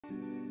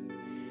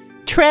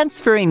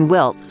Transferring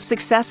wealth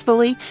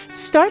successfully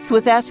starts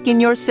with asking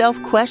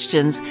yourself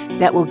questions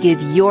that will give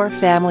your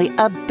family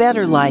a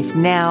better life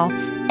now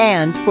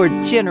and for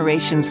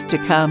generations to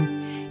come.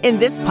 In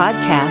this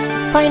podcast,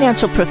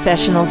 financial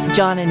professionals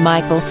John and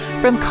Michael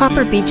from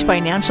Copper Beech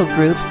Financial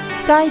Group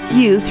guide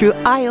you through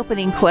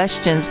eye-opening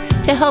questions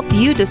to help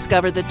you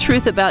discover the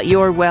truth about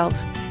your wealth.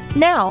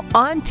 Now,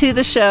 on to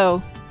the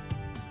show.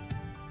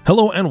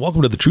 Hello and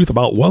welcome to The Truth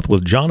About Wealth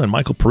with John and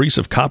Michael Parise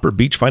of Copper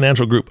Beech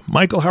Financial Group.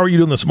 Michael, how are you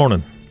doing this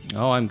morning?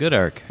 Oh, I'm good,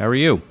 Eric. How are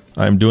you?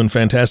 I'm doing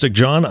fantastic.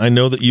 John, I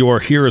know that you are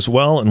here as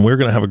well, and we're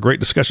going to have a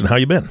great discussion. How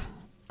you been?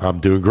 I'm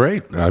doing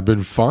great. I've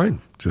been fine.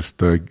 Just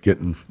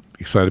getting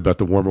excited about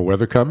the warmer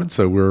weather coming,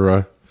 so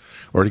we're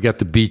already got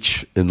the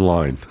beach in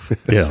line.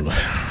 Yeah,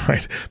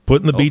 right.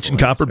 Putting the beach in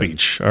Copper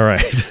Beech. All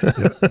right.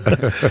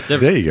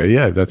 There you go.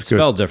 Yeah, that's good.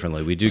 Spelled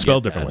differently. We do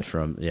Spelled get that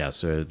differently.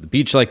 so the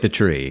beach like the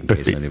tree, in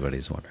case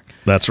anybody's wondering.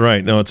 That's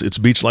right. No, it's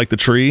beach like the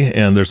tree,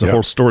 and there's a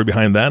whole story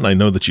behind that, and I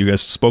know that you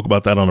guys spoke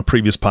about that on a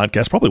previous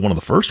podcast, probably one of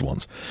the first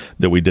ones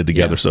that we did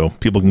together, so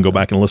people can go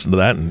back and listen to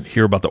that and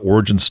hear about the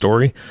origin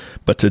story.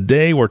 But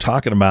today we're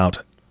talking about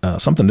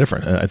something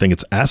different. I think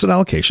it's asset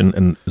allocation,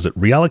 and is it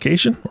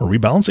reallocation or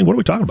rebalancing? What are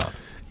we talking about?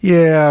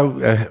 Yeah.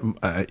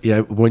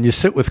 When you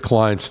sit with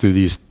clients through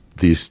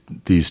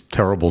these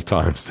terrible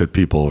times that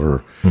people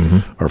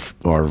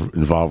are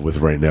involved with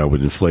right now,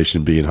 with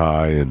inflation being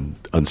high and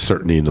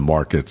uncertainty in the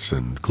markets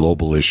and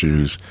global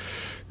issues,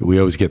 we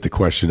always get the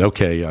question,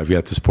 okay, I've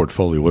got this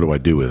portfolio, what do I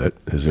do with it?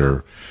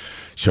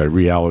 Should I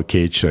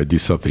reallocate? Should I do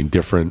something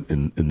different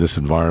in this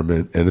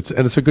environment? And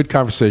it's a good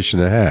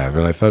conversation to have.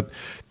 And I thought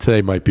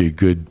today might be a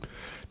good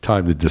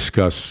time to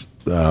discuss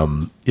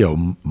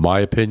my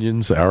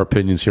opinions, our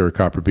opinions here at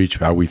Copper Beech,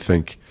 how we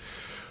think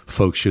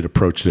folks should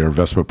approach their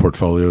investment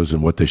portfolios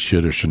and what they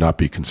should or should not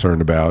be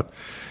concerned about,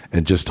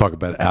 and just talk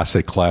about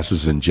asset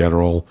classes in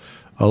general.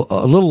 A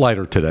little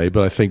lighter today,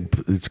 but I think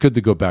it's good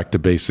to go back to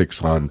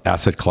basics on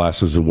asset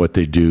classes and what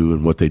they do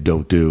and what they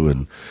don't do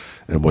and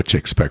what you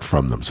expect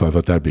from them. So I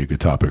thought that'd be a good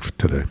topic for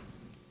today.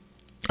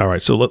 All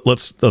right, so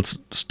let's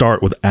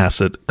start with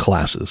asset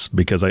classes,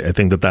 because I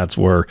think that's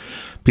where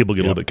people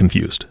get a little bit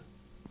confused.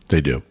 They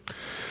do.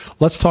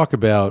 Let's talk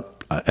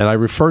about, and I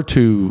refer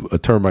to a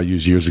term I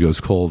used years ago, it's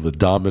called the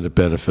dominant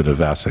benefit of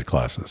asset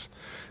classes.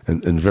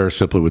 And very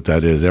simply what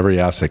that is, every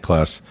asset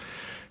class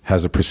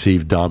has a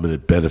perceived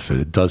dominant benefit.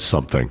 It does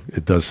something.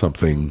 It does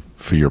something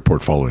for your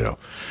portfolio.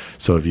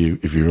 So if you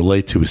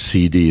relate to a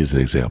CD as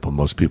an example,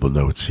 most people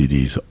know what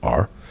CDs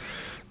are.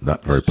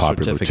 Not very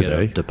popular Certificate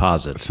today. Of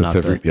deposits, not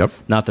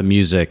the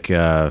music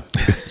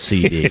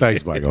CD.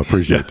 Thanks, Michael. I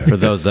appreciate that. For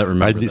those that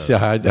remember those. See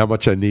how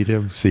much I need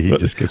him? See, he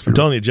just gets me. I'm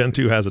telling you, Gen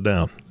 2 has it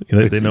down.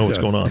 They know what's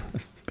going on.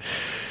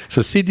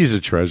 So CDs are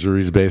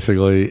treasuries,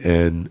 basically,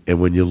 and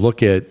when you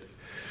look at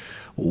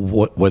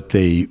what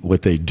they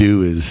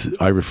do is,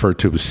 I refer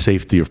to as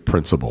safety of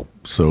principal.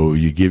 So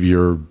you give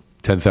your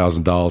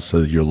 $10,000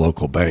 to your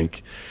local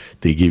bank.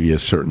 They give you a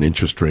certain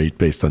interest rate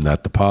based on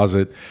that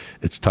deposit.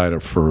 It's tied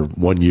up for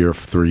 1 year,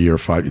 3 year,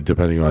 5,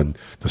 depending on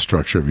the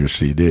structure of your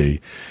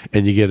CD.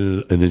 And you get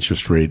an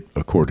interest rate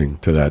according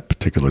to that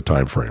particular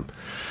time frame.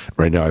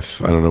 Right now, I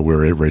don't know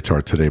where rates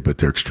are today, but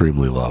they're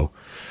extremely low.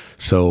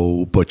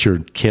 So, but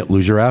you can't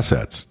lose your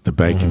assets. The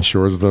bank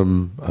insures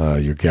them.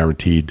 You're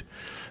guaranteed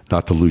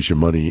not to lose your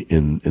money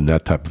in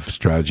that type of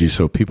strategy.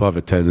 So people have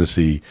a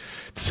tendency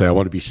to say, I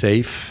want to be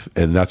safe,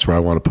 and that's where I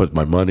want to put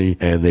my money,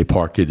 and they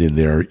park it in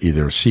their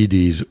either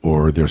CDs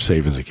or their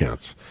savings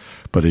accounts.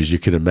 But as you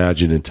can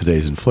imagine, in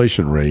today's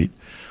inflation rate,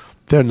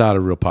 they're not a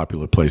real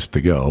popular place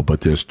to go,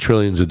 but there's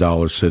trillions of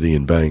dollars sitting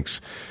in banks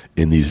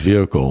in these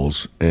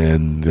vehicles,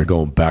 and they're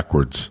going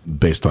backwards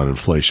based on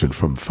inflation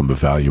from a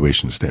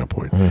valuation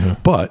standpoint.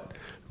 But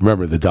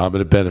remember, the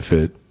dominant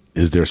benefit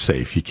is they're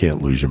safe. You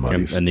can't lose your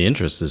money. And the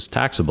interest is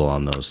taxable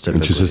on those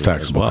typically. Interest is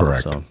taxable, as well,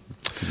 correct. So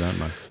keep that in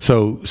mind.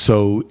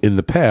 So in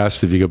the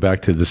past, if you go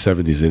back to the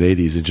 70s and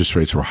 80s, interest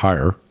rates were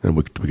higher, and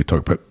we could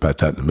talk about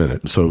that in a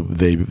minute. So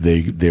they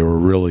were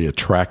really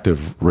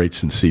attractive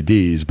rates in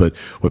CDs, but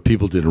what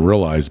people didn't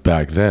realize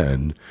back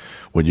then,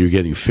 when you're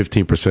getting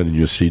 15% in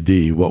your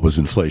CD, what was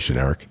inflation,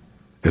 Eric?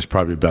 It's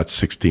probably about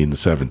 16 to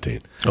 17.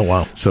 Oh,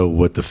 wow. So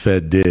what the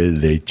Fed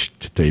did,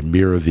 they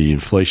mirror the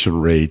inflation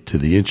rate to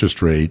the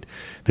interest rate.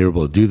 They were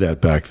able to do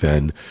that back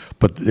then,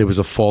 but it was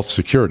a false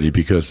security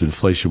because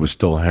inflation was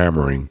still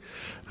hammering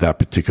that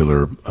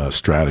particular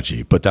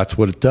strategy. But that's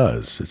what it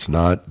does. It's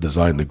not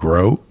designed to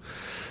grow.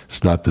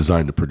 It's not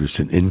designed to produce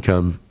an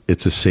income.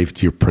 It's a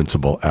safety or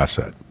principal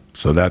asset.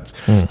 So that's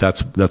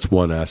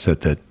one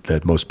asset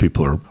that most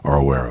people are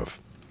aware of.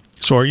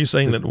 So are you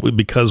saying that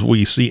because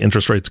we see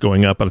interest rates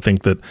going up, I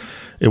think that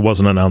it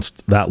wasn't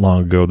announced that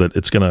long ago that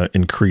it's going to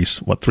increase,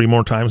 3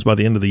 more times by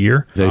the end of the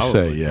year? They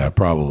say, yeah,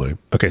 probably.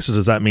 Okay, so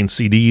does that mean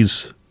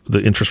CDs,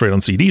 the interest rate on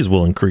CDs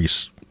will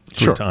increase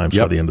 3 times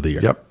by the end of the year?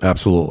 Yep,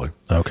 absolutely.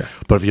 Okay.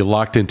 But if you're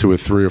locked into a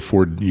 3 or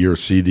 4 year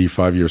CD,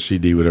 5 year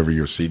CD, whatever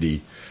your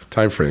CD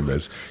time frame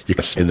is, you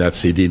can stay in that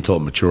CD until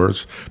it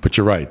matures. But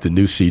you're right, the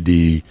new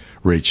CD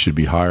rates should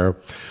be higher.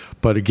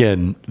 But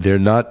again, they're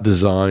not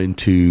designed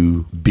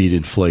to beat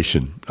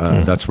inflation.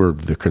 That's where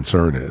the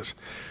concern is.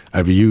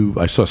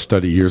 I saw a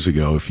study years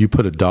ago. If you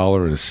put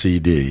 $1 in a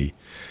CD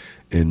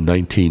in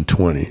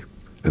 1920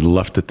 and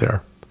left it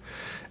there,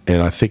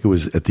 and I think it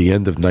was at the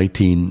end of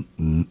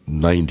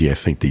 1990, I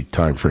think the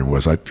time frame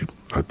was. I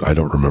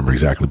don't remember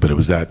exactly, but it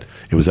was that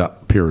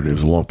period. It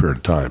was a long period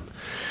of time.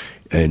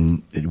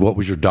 And what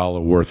was your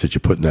dollar worth that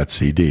you put in that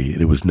CD?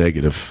 And it was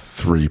negative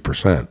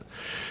 3%,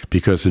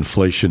 because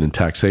inflation and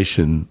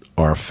taxation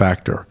are a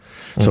factor.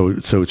 So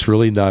it's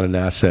really not an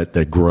asset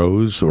that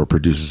grows or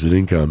produces an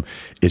income.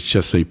 It's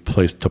just a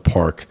place to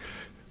park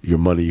your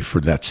money for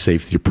that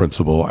safety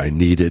principle. I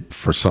need it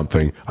for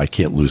something. I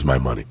can't lose my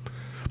money.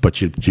 But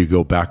you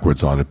go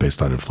backwards on it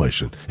based on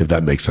inflation, if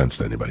that makes sense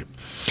to anybody.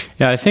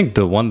 Yeah, I think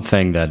the one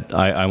thing that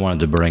I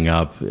wanted to bring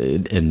up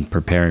in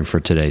preparing for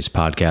today's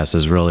podcast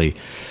is really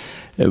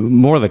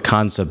more the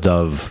concept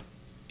of,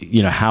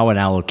 how an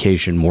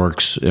allocation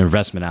works,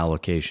 investment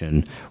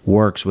allocation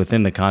works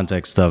within the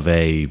context of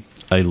a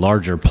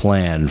larger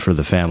plan for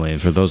the family.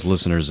 And for those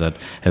listeners that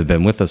have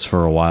been with us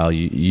for a while,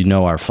 you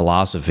know our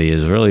philosophy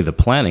is really the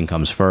planning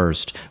comes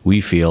first, we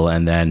feel,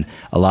 and then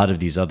a lot of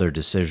these other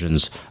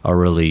decisions are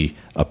really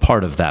a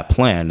part of that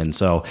plan. And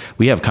so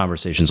we have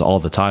conversations all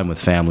the time with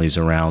families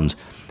around,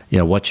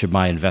 what should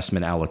my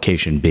investment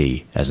allocation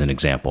be, as an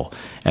example?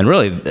 And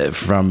really,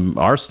 from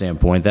our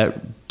standpoint,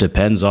 that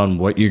depends on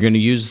what you're going to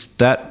use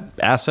that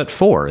asset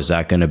for. Is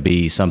that going to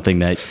be something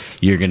that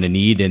you're going to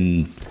need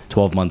in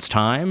 12 months'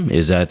 time?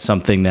 Is that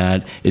something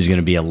that is going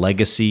to be a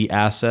legacy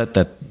asset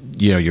that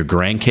your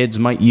grandkids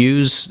might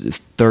use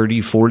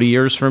 30, 40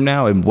 years from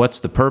now? And what's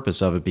the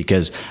purpose of it?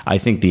 Because I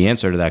think the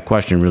answer to that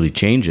question really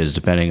changes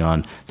depending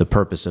on the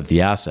purpose of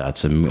the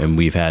assets. And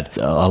we've had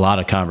a lot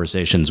of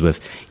conversations with,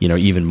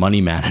 even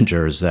money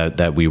managers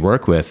that we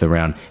work with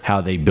around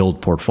how they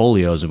build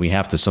portfolios. And we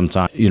have to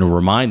sometimes,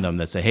 remind them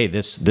that say, hey,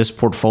 this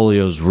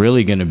portfolio is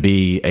really going to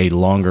be a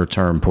longer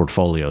term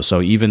portfolio.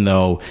 So even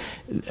though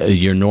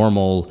your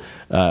normal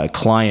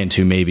client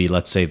who maybe,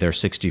 let's say they're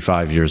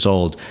 65 years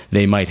old,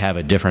 they might have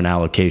a different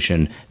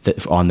allocation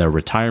on their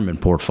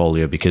retirement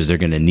portfolio because they're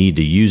going to need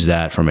to use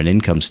that from an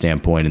income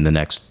standpoint in the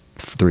next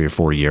 3 or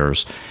 4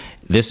 years.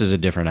 This is a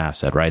different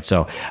asset, right?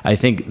 So I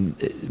think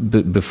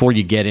before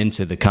you get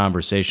into the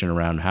conversation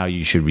around how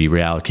you should be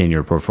reallocating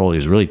your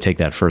portfolios, really take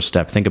that first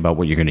step, think about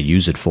what you're going to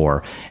use it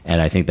for.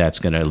 And I think that's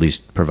going to at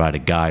least provide a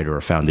guide or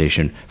a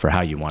foundation for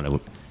how you want to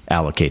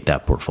allocate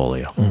that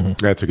portfolio. Mm-hmm.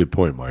 That's a good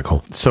point,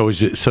 Michael. So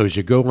as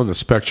you go on the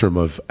spectrum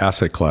of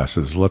asset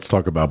classes, let's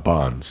talk about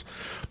bonds.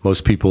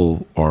 Most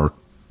people are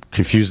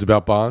confused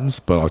about bonds,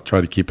 but I'll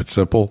try to keep it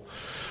simple.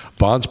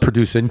 Bonds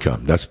produce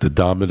income. That's the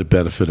dominant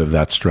benefit of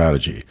that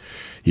strategy.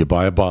 You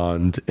buy a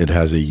bond, it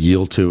has a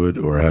yield to it,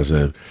 or has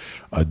a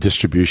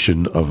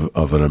distribution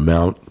of an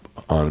amount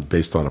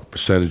based on a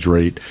percentage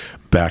rate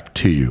back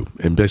to you.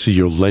 And basically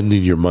you're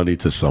lending your money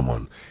to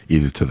someone,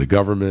 either to the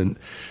government,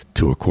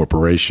 to a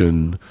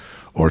corporation,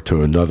 or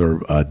to another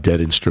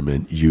debt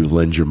instrument. You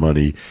lend your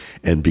money,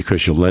 and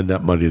because you lend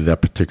that money to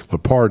that particular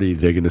party,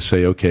 they're going to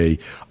say, okay,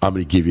 I'm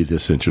going to give you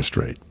this interest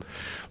rate.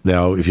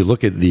 Now, if you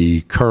look at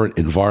the current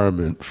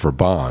environment for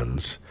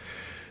bonds,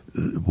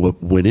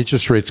 when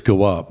interest rates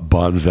go up,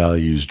 bond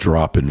values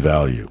drop in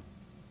value.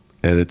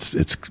 And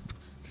it's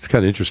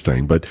kind of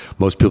interesting, but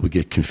most people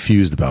get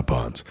confused about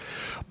bonds.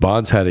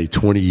 Bonds had a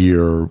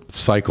 20-year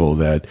cycle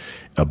that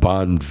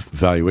bond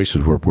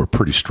valuations were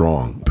pretty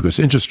strong because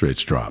interest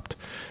rates dropped.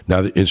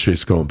 Now that interest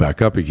rates going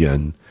back up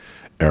again,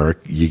 Eric,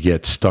 you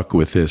get stuck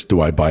with this,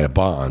 do I buy a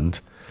bond?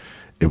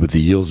 And with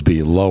the yields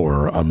being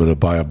lower, I'm going to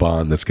buy a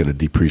bond that's going to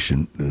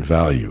depreciate in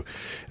value.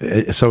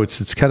 So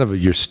it's kind of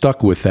you're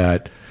stuck with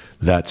that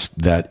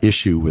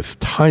issue with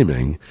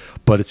timing,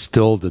 but it's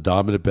still the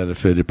dominant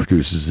benefit. It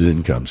produces an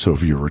income. So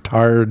if you're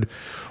retired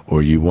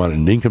or you want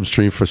an income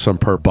stream for some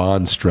part,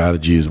 bond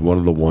strategy is one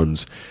of the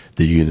ones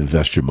that you can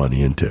invest your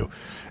money into.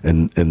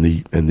 And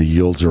the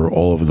yields are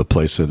all over the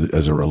place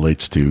as it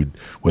relates to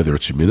whether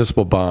it's a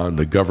municipal bond,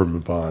 a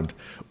government bond,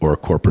 or a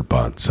corporate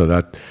bond. So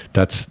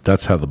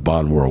that's how the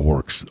bond world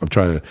works. I'm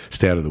trying to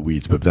stay out of the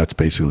weeds, but that's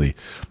basically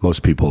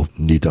most people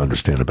need to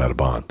understand about a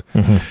bond.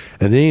 Mm-hmm.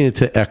 And then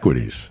into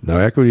equities. Now,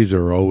 equities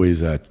are always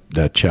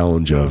that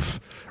challenge of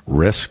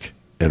risk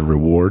and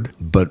reward,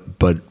 but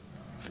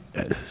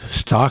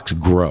stocks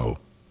grow.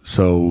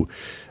 So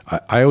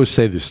I always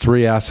say there's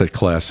 3 asset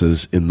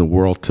classes in the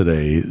world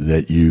today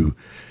that you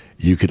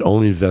could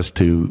only invest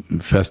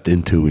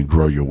into and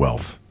grow your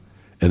wealth.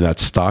 And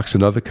that's stocks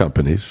and other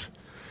companies.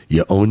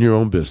 You own your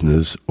own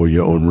business, or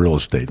you own real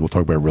estate. We'll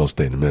talk about real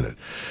estate in a minute.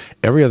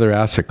 Every other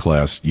asset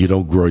class, you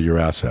don't grow your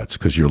assets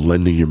because you're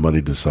lending your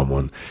money to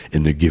someone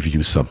and they give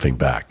you something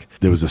back.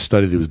 There was a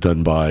study that was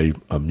done by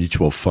a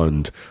mutual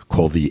fund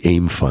called the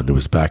AIM Fund. It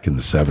was back in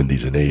the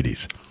 70s and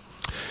 80s.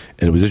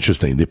 And it was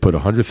interesting. They put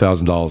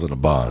 $100,000 in a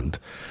bond,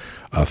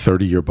 a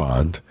 30-year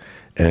bond,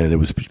 and it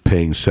was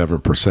paying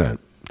 7%.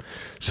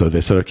 So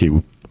they said, okay,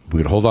 we're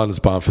going to hold on to this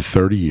bond for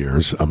 30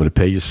 years. I'm going to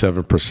pay you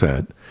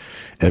 7%.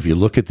 And if you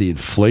look at the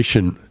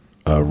inflation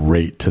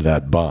rate to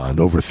that bond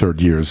over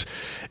 30 years.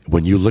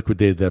 When you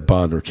liquidated that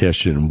bond or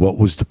cashed it in, what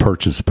was the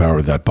purchase power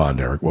of that bond,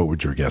 Eric? What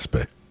would your guess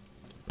be?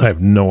 I have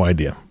no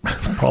idea.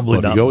 Probably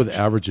If not. you go much. with the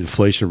average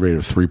inflation rate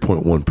of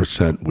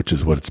 3.1%, which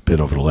is what it's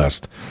been over the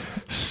last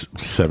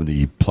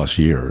 70 plus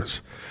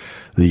years,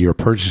 your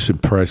purchasing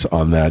price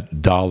on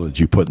that dollar that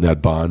you put in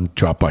that bond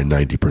dropped by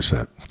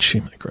 90%. Gee,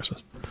 my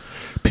Christmas.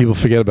 People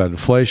forget about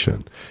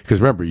inflation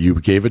because remember, you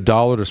gave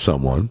 $1 to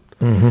someone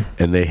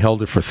and they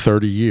held it for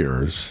 30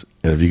 years.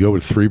 And if you go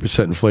with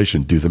 3%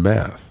 inflation, do the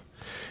math,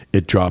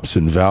 it drops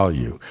in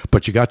value.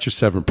 But you got your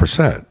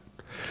 7%.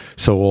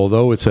 So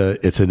although it's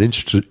an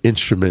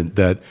instrument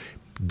that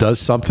does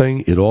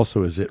something, it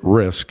also is at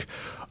risk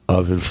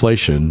of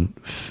inflation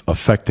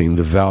affecting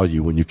the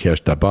value when you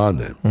cash that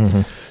bond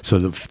in. So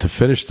to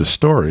finish the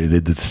story, they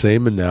did the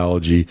same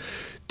analogy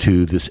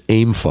to this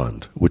AIM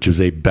fund, which is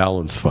a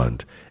balance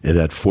fund. It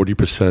had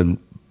 40%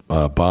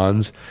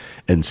 bonds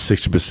and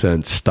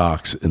 60%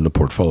 stocks in the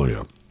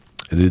portfolio.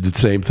 And they did the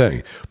same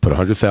thing. Put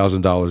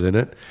 $100,000 in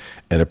it,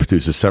 and it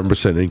produces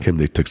 7% income.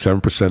 They took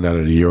 7% out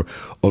of the year.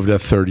 Over that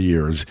 30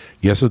 years,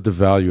 guess what the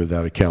value of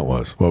that account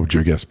was? What would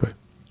your guess be?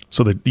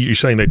 So you're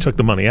saying they took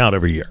the money out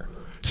every year?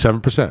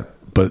 7%.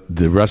 But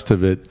the rest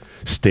of it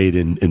stayed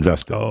in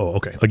invested. Oh,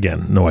 okay.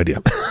 Again, no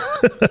idea.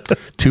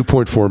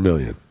 $2.4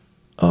 million.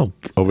 Oh,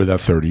 over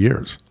that 30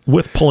 years.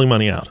 With pulling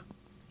money out.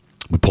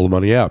 We pull the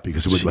money out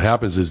because what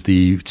happens is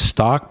the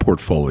stock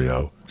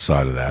portfolio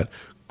side of that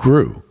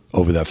grew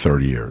over that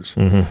 30 years.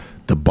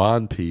 The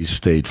bond piece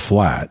stayed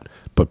flat,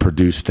 but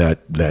produced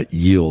that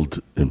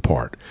yield in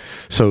part.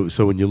 So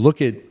when you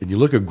look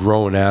at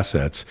growing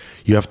assets,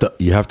 you have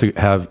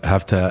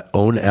to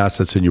own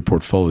assets in your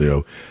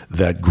portfolio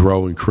that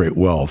grow and create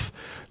wealth.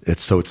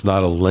 It's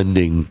not a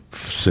lending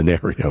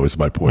scenario, is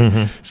my point.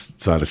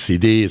 It's not a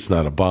CD, it's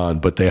not a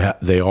bond, but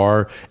they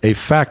are a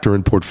factor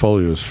in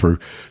portfolios for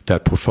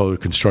that portfolio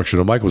construction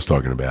that Mike was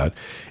talking about.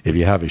 If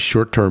you have a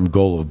short-term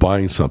goal of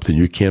buying something,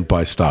 you can't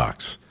buy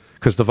stocks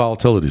because the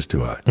volatility is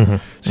too high.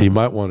 So you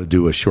might want to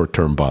do a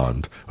short-term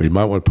bond, or you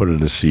might want to put it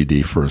in a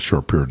CD for a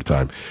short period of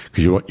time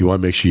because you want to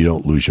make sure you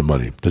don't lose your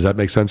money. Does that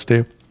make sense to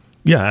you?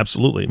 Yeah,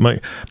 absolutely. My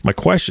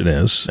question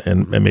is,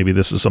 and maybe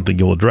this is something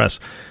you'll address,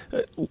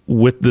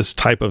 with this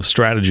type of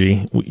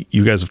strategy,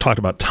 you guys have talked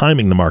about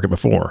timing the market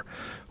before.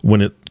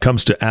 When it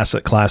comes to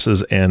asset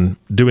classes and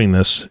doing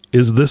this,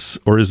 is this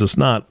or is this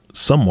not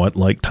somewhat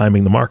like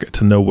timing the market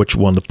to know which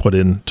one to put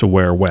in to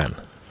where when?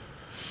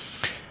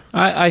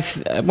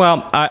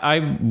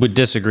 I would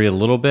disagree a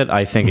little bit.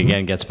 I think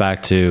again gets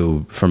back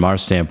to, from our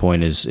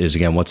standpoint, is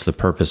again, what's the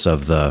purpose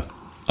of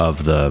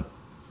the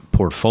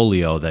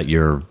portfolio that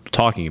you're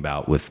talking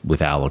about with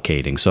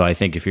allocating. So I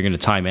think if you're going to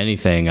time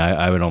anything,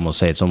 I would almost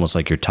say it's almost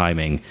like you're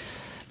timing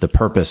the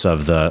purpose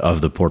of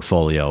the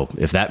portfolio,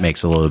 if that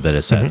makes a little bit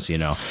of sense,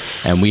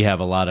 And we have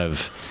a lot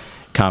of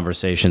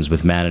conversations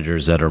with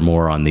managers that are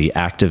more on the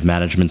active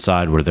management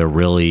side, where they're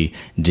really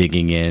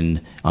digging in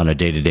on a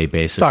day-to-day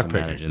basis and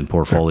managing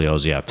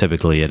portfolios. Yeah,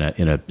 typically in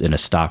a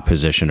stock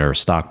position or a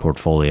stock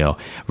portfolio,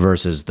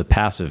 versus the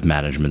passive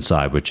management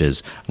side, which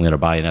is I'm going to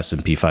buy an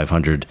S&P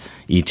 500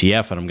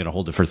 ETF and I'm going to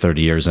hold it for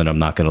 30 years and I'm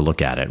not going to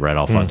look at it. Right,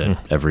 I'll fund it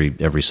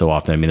every so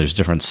often. I mean, there's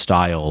different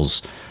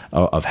styles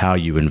of how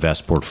you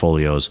invest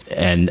portfolios,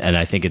 and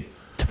I think it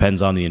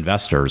depends on the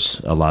investors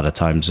a lot of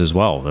times as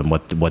well, and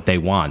what they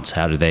want.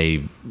 How do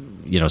they,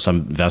 some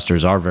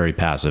investors are very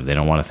passive. They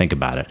don't want to think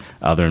about it.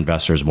 Other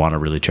investors want to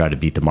really try to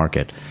beat the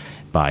market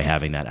by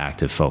having that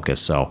active focus.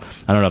 So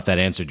I don't know if that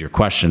answered your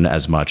question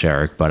as much,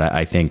 Eric, but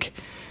I think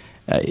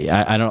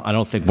I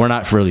don't think we're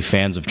not really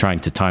fans of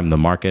trying to time the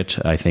market.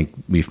 I think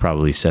we've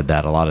probably said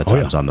that a lot of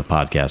times on the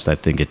podcast. I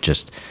think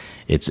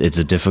it's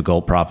a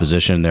difficult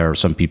proposition. There are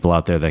some people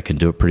out there that can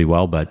do it pretty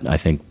well, but I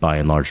think by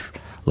and large,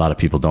 a lot of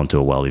people don't do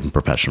it well, even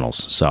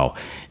professionals. So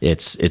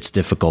it's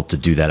difficult to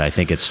do that. I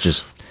think it's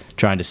just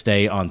trying to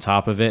stay on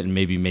top of it and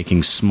maybe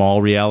making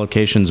small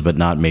reallocations, but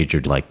not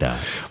majored like that.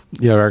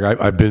 Yeah,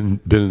 Eric, I've been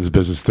in this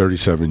business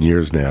 37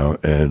 years now,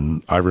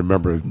 and I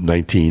remember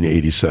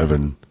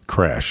 1987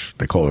 crash.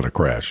 They call it a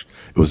crash.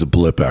 It was a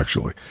blip,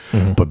 actually.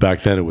 But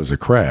back then it was a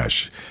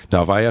crash.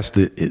 Now, if I asked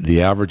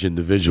the average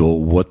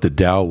individual what the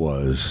Dow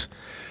was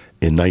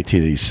in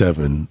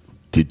 1987,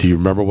 do you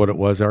remember what it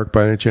was, Eric,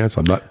 by any chance?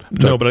 I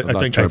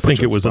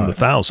think it was in the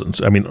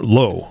thousands. I mean,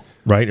 low,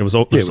 right? It was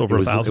over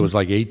 1,000. It was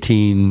like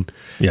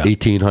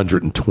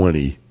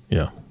 1,820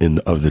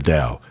 of the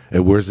Dow.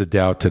 And where's the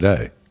Dow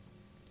today?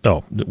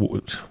 Oh,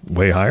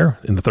 way higher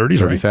in the 30s,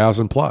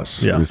 30,000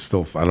 plus. Yeah. It's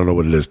still, I don't know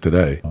what it is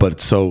today.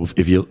 But so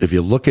if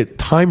you look at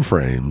time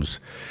frames,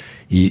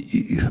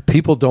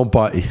 people don't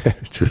buy.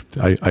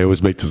 I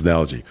always make this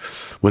analogy.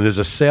 When there's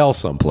a sale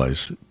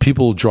someplace,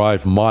 people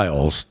drive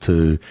miles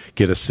to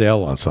get a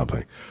sale on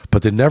something,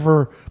 but they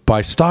never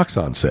buy stocks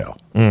on sale.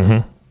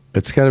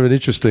 It's kind of an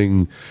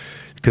interesting,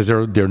 because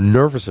they're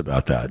nervous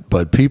about that.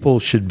 But people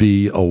should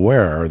be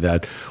aware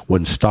that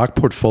when stock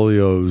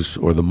portfolios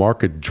or the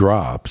market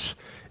drops,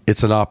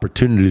 it's an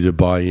opportunity to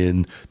buy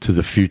in to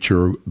the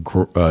future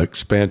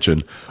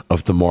expansion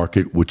of the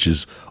market, which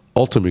is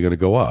ultimately going to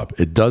go up.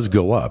 It does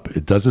go up.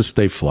 It doesn't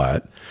stay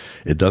flat.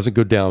 It doesn't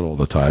go down all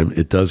the time.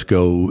 It does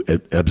go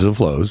at ebbs and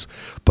flows,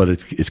 but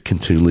it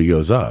continually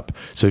goes up.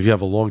 So if you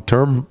have a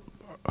long-term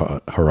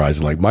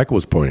horizon, like Michael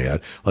was pointing out,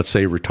 let's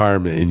say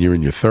retirement and you're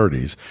in your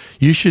 30s,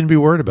 you shouldn't be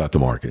worried about the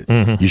market.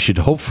 You should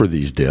hope for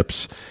these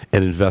dips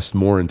and invest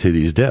more into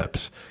these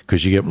dips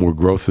because you get more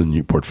growth in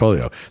your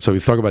portfolio. So we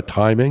talk about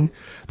timing,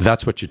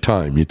 that's what you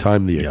time. You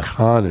time the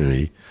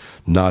economy,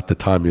 not the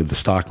timing of the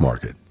stock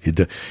market.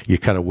 You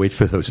kind of wait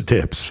for those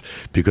dips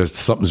because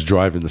something's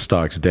driving the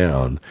stocks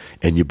down,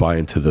 and you buy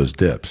into those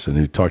dips. And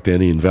if you talk to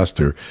any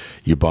investor,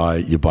 you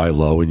buy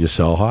low and you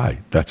sell high.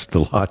 That's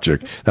the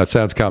logic. That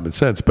sounds common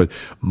sense, but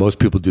most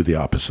people do the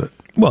opposite.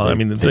 Well, I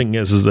mean, the thing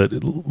is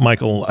that,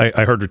 Michael,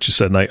 I heard what you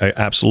said, and I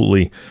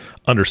absolutely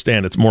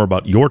understand. It's more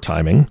about your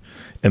timing,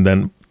 and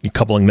then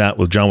coupling that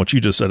with, John, what you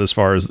just said as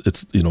far as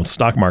it's,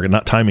 stock market,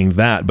 not timing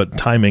that, but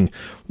timing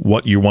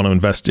what you want to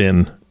invest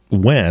in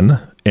when.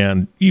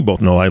 And you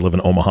both know I live in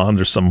Omaha, and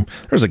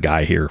there's a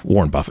guy here,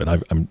 Warren Buffett.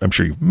 I'm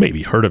sure you've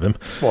maybe heard of him.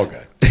 Small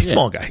guy.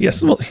 Small guy.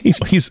 Yes. Well,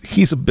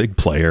 he's a big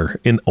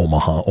player in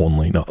Omaha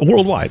only. No,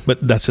 worldwide,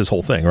 but that's his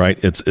whole thing, right?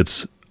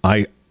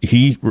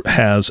 He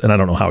has, and I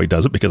don't know how he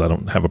does it because I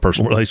don't have a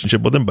personal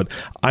relationship with him, but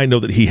I know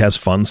that he has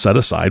funds set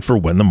aside for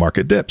when the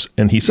market dips.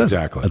 And he says,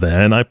 exactly.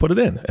 Then I put it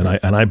in, and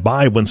I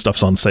buy when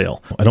stuff's on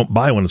sale. I don't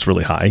buy when it's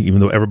really high, even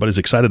though everybody's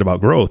excited about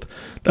growth.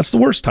 That's the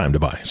worst time to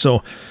buy.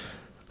 So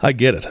I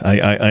get it.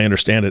 I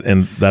understand it.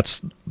 And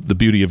that's the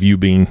beauty of you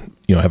being,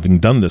 having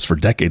done this for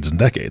decades and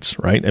decades,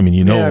 right? I mean,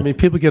 Yeah,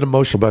 people get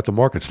emotional about the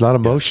market. It's not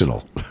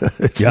emotional. Yes.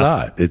 It's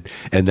not.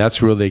 And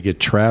that's where they get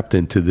trapped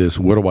into this,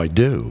 what do I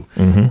do?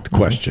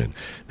 Question.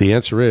 The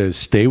answer is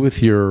stay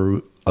with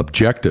your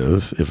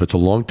objective. If it's a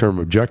long-term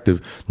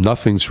objective,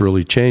 nothing's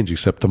really changed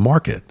except the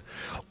market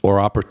or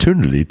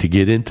opportunity to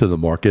get into the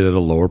market at a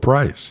lower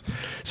price.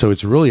 So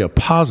it's really a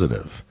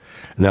positive.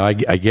 Now, I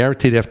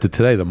guarantee after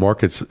today, the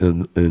market's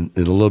in a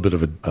little bit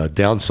of a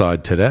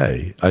downside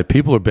today.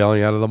 People are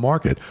bailing out of the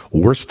market.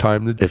 Worst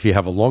time, if you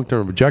have a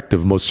long-term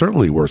objective, most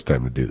certainly worst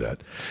time to do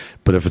that.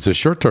 But if it's a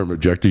short-term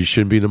objective, you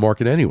shouldn't be in the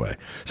market anyway.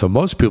 So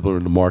most people are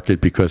in the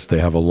market because they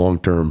have a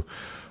long-term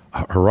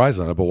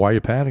horizon on it, but why are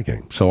you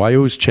panicking? So I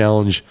always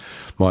challenge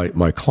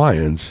my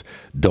clients,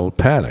 don't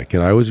panic.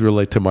 And I always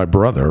relate to my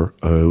brother,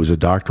 who was a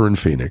doctor in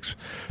Phoenix.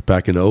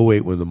 Back in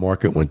 2008 when the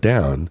market went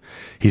down,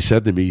 he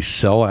said to me,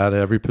 sell out of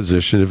every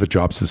position if it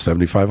drops to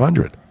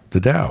 7,500,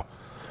 the Dow.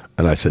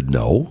 And I said,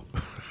 no,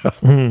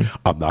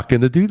 I'm not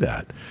going to do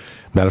that.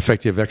 Matter of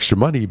fact, you have extra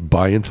money,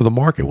 buy into the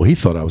market. Well, he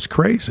thought I was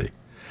crazy.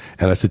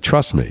 And I said,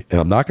 trust me, and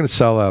I'm not going to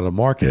sell out of the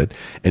market.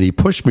 And he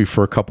pushed me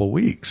for a couple of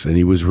weeks, and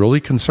he was really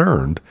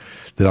concerned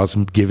that I was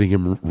giving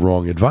him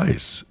wrong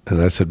advice.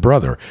 And I said,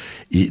 brother,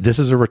 this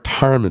is a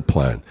retirement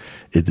plan.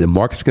 The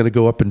market's going to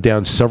go up and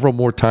down several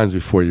more times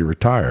before you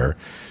retire.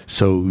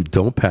 So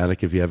don't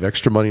panic. If you have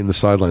extra money in the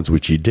sidelines,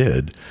 which he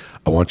did,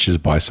 I want you to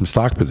buy some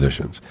stock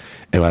positions.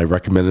 And I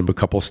recommended him a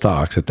couple of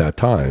stocks at that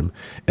time,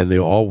 and they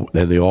all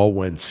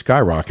went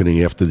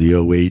skyrocketing after the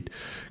 2008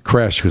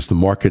 crash because the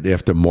market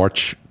after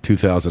March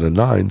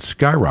 2009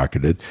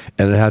 skyrocketed,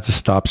 and it had to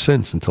stop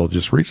since until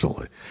just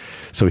recently.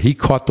 So he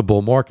caught the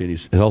bull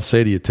market, and I'll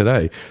say to you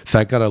today,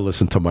 thank God I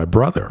listened to my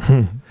brother.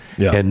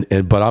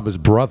 But I'm his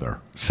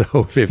brother.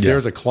 So if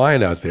there's a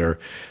client out there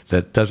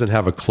that doesn't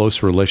have a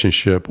close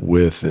relationship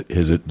with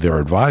their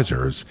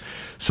advisors,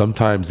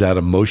 sometimes that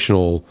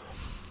emotional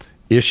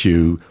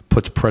issue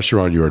puts pressure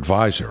on your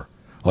advisor.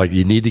 Like,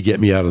 you need to get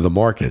me out of the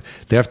market.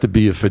 They have to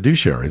be a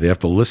fiduciary. They have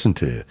to listen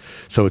to you.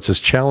 So it's a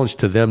challenge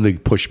to them to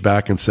push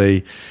back and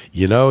say,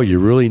 you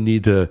really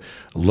need to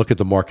look at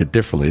the market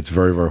differently. It's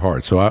very, very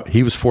hard. So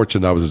he was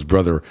fortunate I was his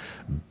brother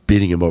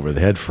beating him over the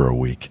head for a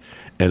week.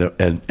 And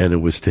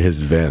it was to his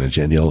advantage.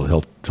 And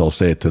he'll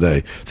say it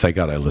today. Thank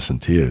God I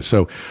listened to you.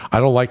 So I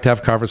don't like to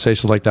have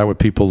conversations like that with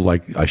people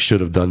like I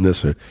should have done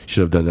this or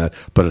should have done that,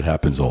 but it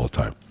happens all the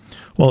time.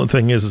 Well, the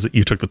thing is that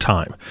you took the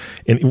time.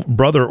 And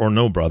brother or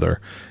no brother,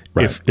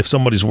 right. If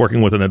somebody's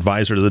working with an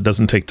advisor that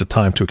doesn't take the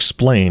time to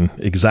explain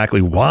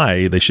exactly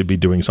why they should be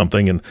doing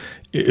something, and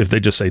if they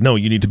just say, no,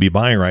 you need to be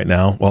buying right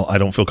now, well, I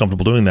don't feel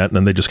comfortable doing that, and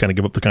then they just kind of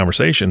give up the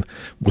conversation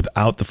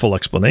without the full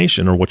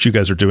explanation, or what you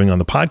guys are doing on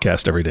the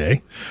podcast every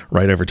day,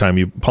 right? Every time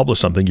you publish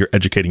something, you're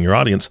educating your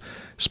audience.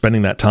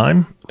 Spending that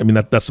time, I mean,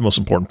 that's the most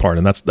important part,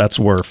 and that's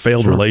where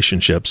failed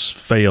relationships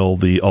fail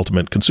the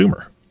ultimate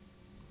consumer.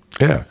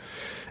 Yeah.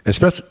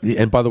 Especially,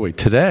 and by the way,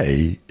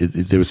 today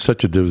there was a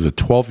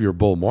 12-year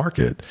bull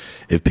market.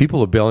 If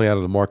people are bailing out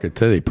of the market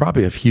today, they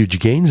probably have huge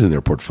gains in their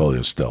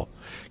portfolio still.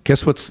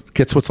 Guess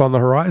what's on the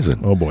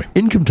horizon? Oh boy,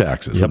 income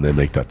taxes when they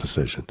make that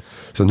decision.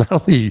 So not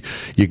only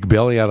you're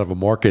bailing out of a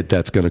market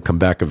that's going to come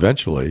back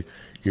eventually,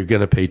 you're going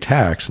to pay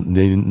tax.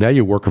 Now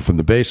you're working from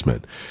the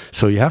basement.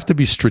 So you have to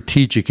be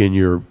strategic in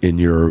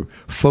your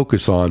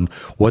focus on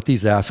what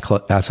these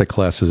asset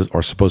classes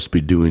are supposed to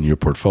be doing in your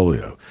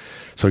portfolio.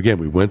 So again,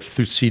 we went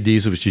through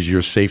CDs, which is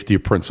your safety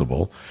of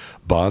principal.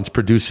 Bonds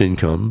produce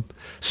income.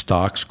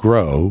 Stocks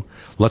grow.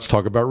 Let's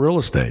talk about real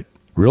estate.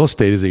 Real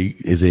estate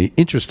is a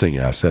interesting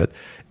asset.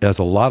 It has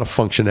a lot of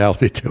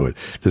functionality to it.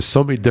 There's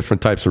so many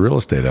different types of real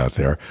estate out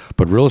there,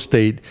 but real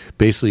estate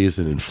basically is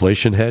an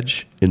inflation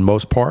hedge in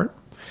most part,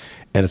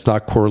 and it's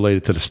not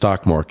correlated to the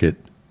stock market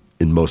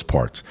in most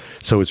parts.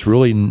 So it's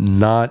really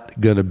not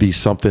going to be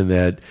something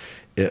that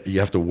you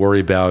have to worry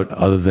about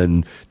other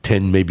than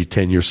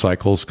 10-year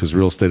cycles, because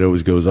real estate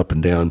always goes up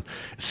and down.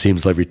 It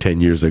seems every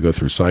 10 years they go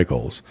through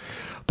cycles.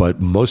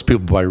 But most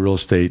people buy real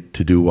estate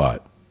to do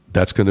what?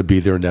 That's going to be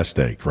their nest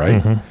egg,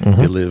 right?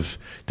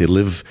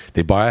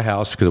 They buy a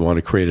house because they want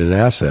to create an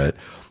asset.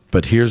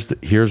 But here's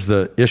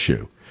the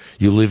issue.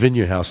 You live in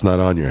your house,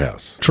 not on your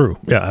house. True.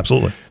 Yeah,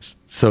 absolutely.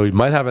 So you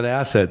might have an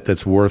asset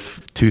that's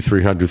worth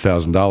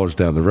 $200,000-$300,000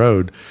 down the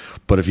road,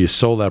 but if you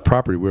sold that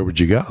property, where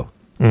would you go?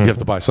 You have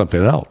to buy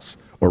something else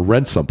or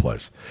rent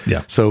someplace.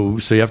 Yeah. So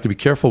you have to be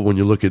careful when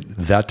you look at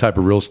that type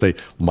of real estate.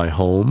 My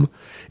home,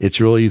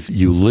 it's really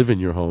you live in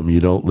your home, you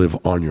don't live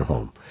on your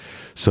home.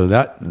 So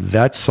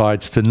that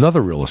sides to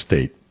another real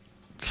estate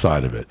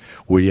side of it,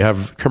 where you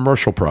have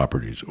commercial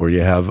properties or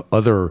you have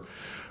other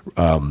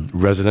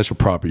residential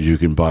properties you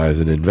can buy as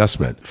an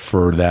investment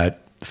for that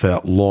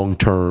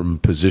long-term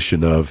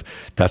position of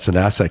that's an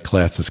asset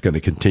class that's going to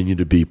continue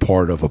to be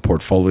part of a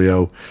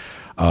portfolio.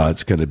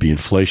 It's going to be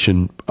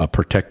inflation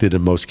protected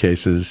in most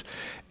cases,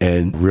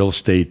 and real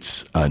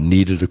estate's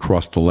needed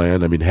across the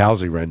land. I mean,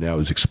 housing right now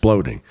is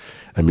exploding.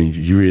 I mean,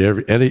 you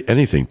read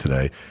anything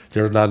today,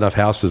 there are not enough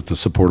houses to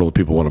support all the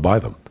people who want to buy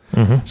them.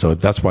 So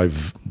that's why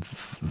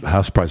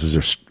house prices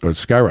are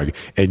skyrocketing.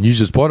 And you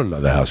just bought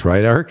another house,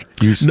 right, Eric?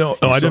 No,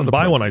 I didn't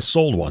buy one. I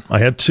sold one. I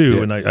had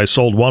two, and I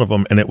sold one of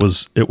them, and it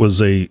was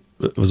a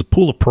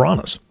pool of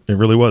piranhas. It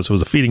really was. It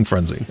was a feeding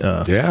frenzy.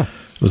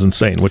 It was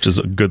insane, which is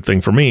a good thing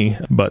for me.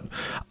 But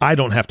I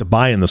don't have to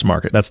buy in this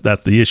market. That's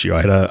the issue.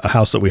 I had a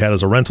house that we had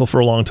as a rental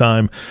for a long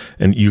time,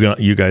 and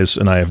you guys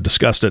and I have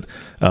discussed it.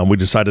 We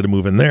decided to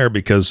move in there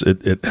because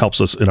it helps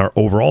us in our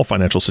overall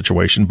financial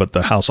situation. But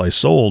the house I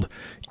sold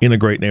in a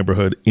great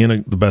neighborhood,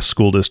 in the best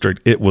school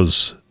district, it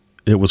was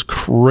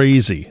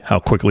crazy how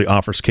quickly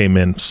offers came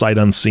in, sight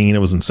unseen. It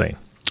was insane.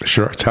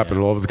 Sure, it's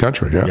happening all over the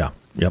country. Yeah.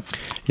 Yep.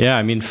 Yeah,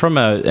 I mean, from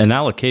an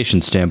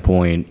allocation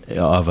standpoint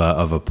of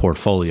a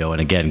portfolio, and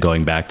again,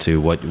 going back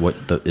to what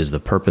is the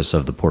purpose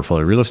of the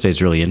portfolio, real estate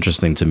is really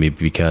interesting to me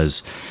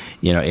because,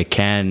 it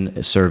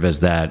can serve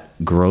as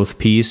that growth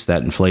piece,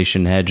 that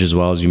inflation hedge, as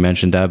well as you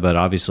mentioned, Deb. But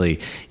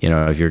obviously,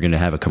 if you're going to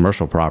have a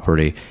commercial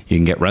property, you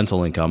can get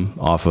rental income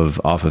off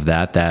of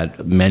that.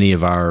 That many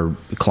of our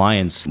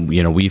clients,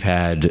 we've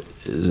had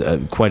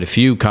quite a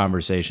few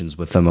conversations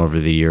with them over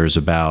the years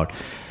about,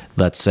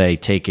 let's say,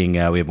 taking,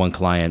 we have one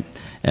client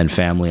and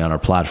family on our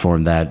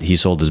platform that he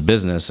sold his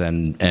business,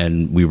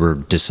 and we were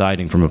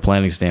deciding from a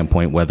planning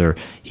standpoint whether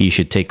he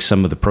should take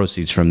some of the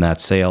proceeds from that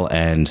sale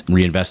and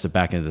reinvest it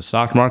back into the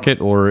stock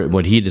market, or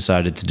what he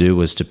decided to do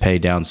was to pay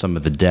down some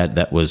of the debt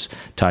that was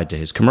tied to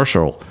his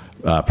commercial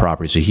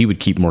property, so he would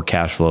keep more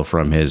cash flow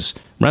from his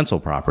rental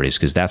properties,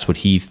 because that's what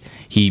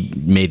he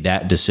made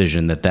that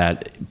decision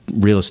that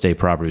real estate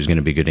property was going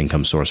to be a good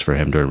income source for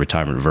him during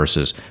retirement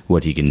versus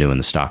what he can do in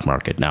the stock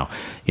market. Now,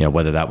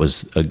 whether that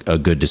was a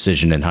good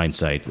decision in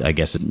hindsight, I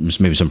guess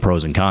there's maybe some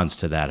pros and cons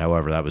to that.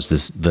 However, that was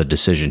the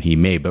decision he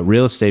made. But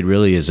real estate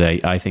really is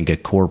I think a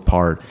core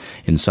part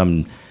in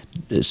some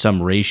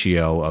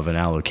ratio of an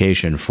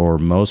allocation for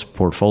most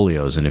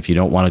portfolios. And if you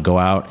don't want to go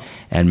out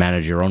and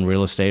manage your own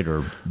real estate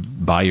or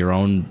buy your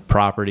own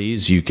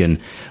properties, you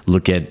can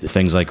look at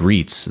things like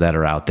REITs that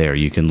are out there.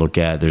 You can look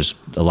at, there's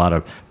a lot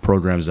of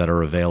programs that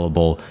are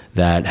available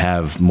that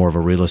have more of a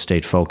real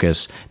estate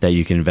focus that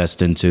you can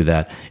invest into,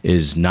 that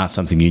is not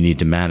something you need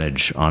to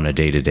manage on a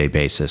day-to-day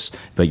basis,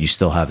 but you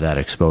still have that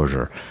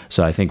exposure.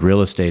 So I think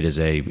real estate is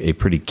a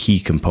pretty key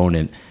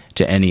component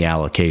to any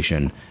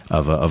allocation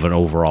of an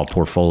overall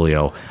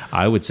portfolio.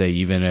 I would say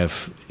even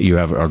if you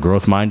have a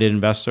growth-minded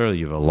investor,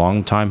 you have a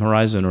long time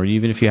horizon, or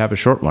even if you have a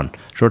short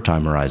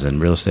time horizon,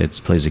 real estate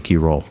plays a key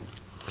role.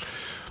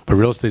 But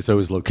real estate's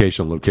always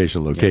location.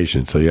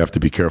 Yeah. So you have to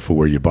be careful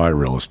where you buy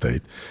real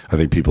estate. I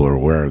think people are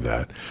aware of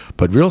that.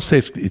 But real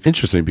estate's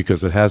interesting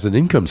because it has an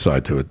income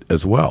side to it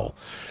as well,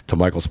 to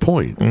Michael's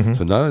point.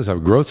 So not only does it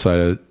have a growth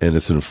side and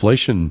it's an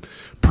inflation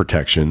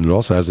protection, it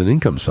also has an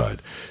income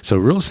side. So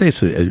real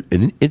estate's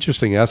an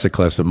interesting asset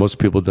class that most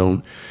people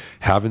don't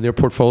have in their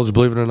portfolios,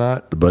 believe it or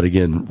not. But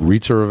again,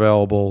 REITs are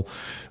available.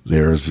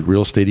 There's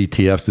real estate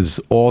ETFs. There's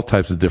all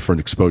types of different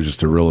exposures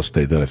to real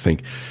estate that I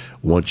think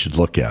one should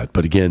look at.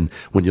 But again,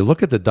 when you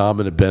look at the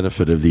dominant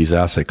benefit of these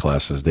asset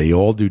classes, they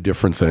all do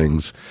different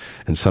things.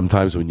 And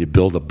sometimes when you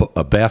build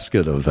a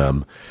basket of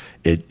them,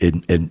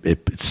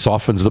 it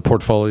softens the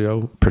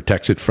portfolio,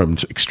 protects it from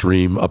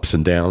extreme ups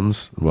and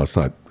downs. Well, it's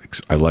not.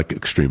 I like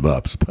extreme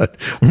ups, but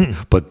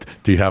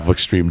do you have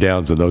extreme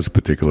downs in those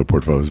particular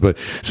portfolios? But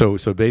so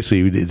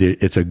basically,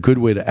 it's a good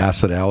way to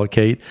asset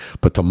allocate.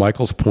 But to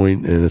Michael's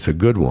point, and it's a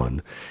good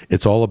one,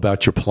 it's all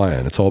about your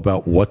plan. It's all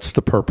about what's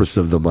the purpose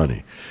of the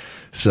money.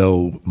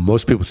 So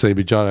most people say to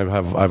me, John, I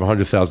have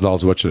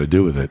 $100,000. What should I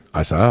do with it?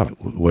 I say,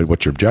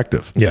 what's your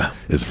objective? Yeah.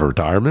 Is it for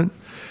retirement?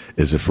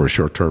 Is it for a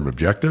short-term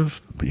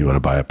objective? You want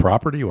to buy a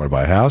property? You want to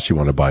buy a house? You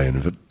want to buy a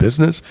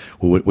business?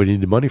 Well, what do you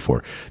need the money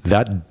for?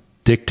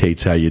 That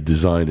dictates how you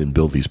design and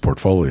build these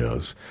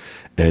portfolios.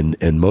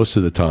 And most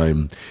of the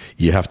time,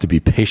 you have to be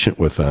patient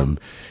with them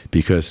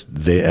because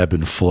they ebb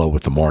and flow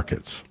with the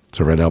markets.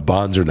 So right now,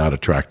 bonds are not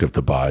attractive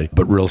to buy,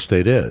 but real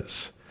estate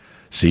is.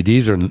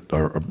 CDs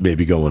are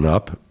maybe going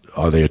up.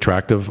 Are they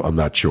attractive? I'm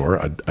not sure.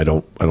 I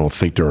don't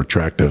think they're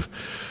attractive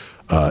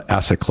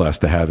asset class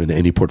to have in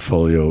any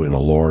portfolio in a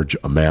large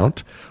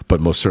amount,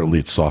 but most certainly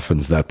it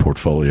softens that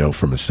portfolio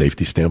from a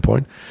safety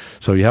standpoint.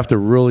 So you have to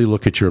really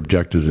look at your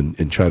objectives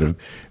and try to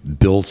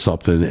build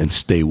something and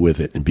stay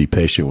with it and be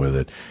patient with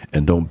it,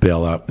 and don't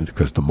bail out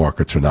because the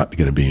markets are not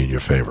going to be in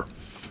your favor.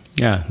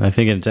 Yeah, I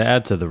think, and to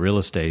add to the real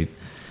estate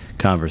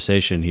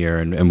conversation here,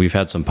 and we've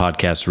had some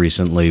podcasts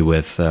recently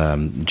with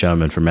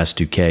gentlemen from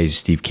S2K,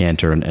 Steve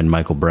Cantor and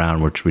Michael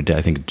Brown, which we did,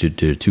 I think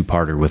did a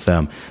two-parter with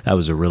them. That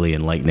was a really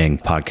enlightening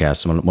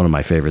podcast, one of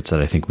my favorites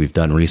that I think we've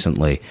done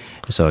recently.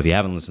 So if you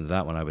haven't listened to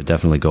that one, I would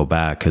definitely go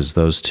back, because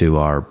those two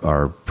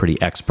are pretty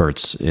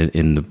experts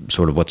in the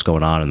sort of what's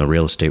going on in the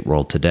real estate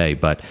world today.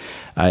 But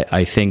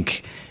I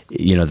think,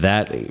 you know,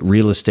 that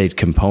real estate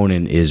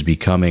component is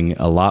becoming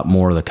a lot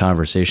more of the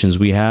conversations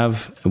we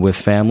have with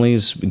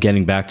families.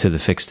 Getting back to the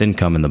fixed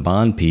income and the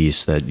bond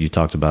piece that you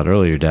talked about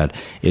earlier, Dad,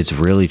 it's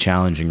really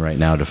challenging right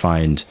now to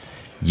find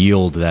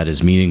yield that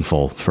is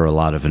meaningful for a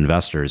lot of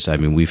investors. I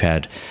mean, we've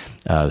had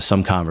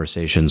some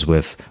conversations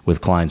with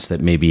clients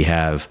that maybe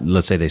have,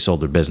 let's say they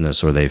sold their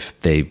business, or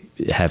they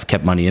have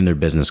kept money in their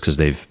business because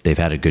they've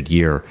had a good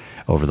year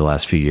over the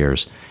last few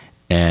years,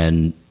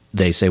 and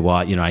they say,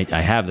 well, you know, I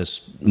have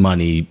this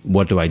money.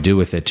 What do I do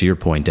with it? To your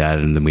point, Dad,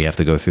 and then we have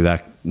to go through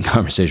that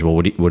conversation.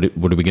 Well, what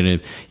are we going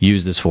to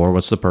use this for?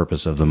 What's the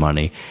purpose of the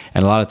money?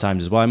 And a lot of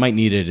times, well, I might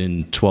need it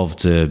in 12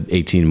 to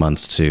 18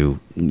 months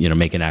to, you know,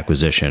 make an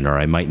acquisition, or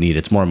I might need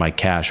it's more my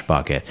cash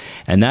bucket.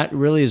 And that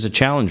really is a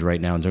challenge right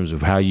now in terms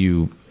of how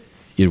you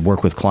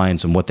work with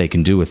clients and what they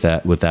can do with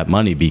that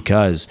money,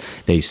 because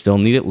they still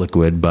need it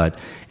liquid, but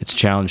it's a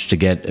challenge to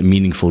get a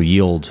meaningful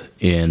yield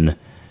in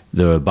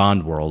the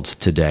bond world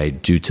today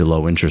due to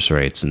low interest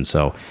rates. And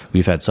so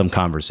we've had some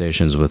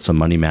conversations with some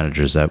money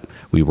managers that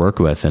we work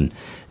with, and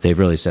they've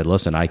really said,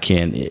 listen, I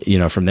can't, you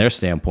know, from their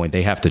standpoint,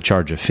 they have to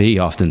charge a fee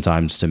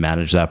oftentimes to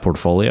manage that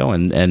portfolio.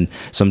 And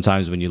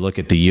sometimes when you look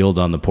at the yield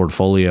on the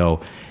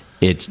portfolio,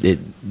 and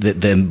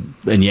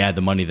you add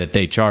the money that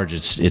they charge,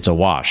 it's a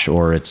wash,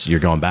 or you're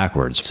going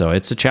backwards. So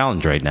it's a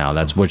challenge right now.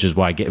 Which is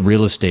why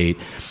real estate,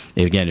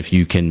 again, if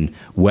you can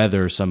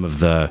weather some of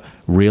the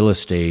real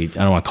estate,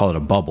 I don't want to call it a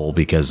bubble,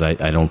 because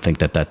I don't think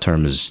that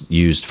term is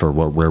used for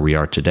where we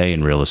are today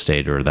in real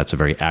estate, or that's a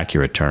very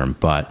accurate term.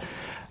 But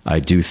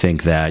I do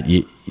think that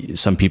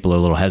some people are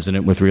a little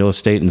hesitant with real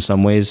estate in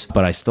some ways,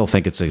 but I still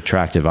think it's an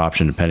attractive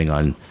option depending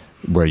on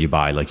where you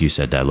buy, like you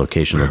said, that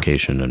location,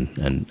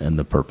 and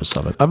the purpose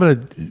of it. I'm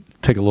going to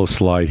take a little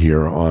slide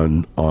here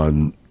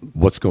on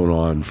what's going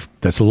on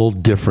that's a little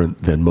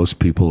different than most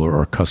people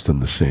are accustomed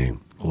to seeing.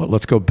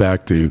 Let's go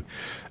back to,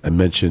 I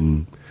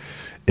mentioned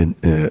back in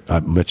the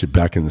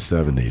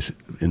 70s.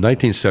 In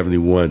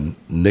 1971,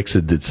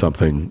 Nixon did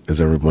something,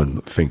 as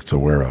everyone thinks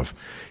aware of.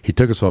 He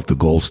took us off the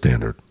gold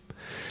standard.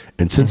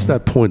 And since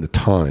that point of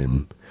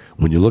time,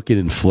 when you look at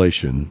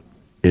inflation,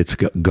 it's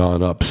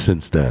gone up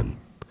since then.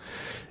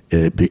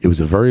 It was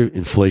a very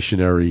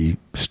inflationary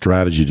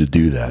strategy to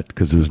do that,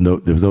 because there was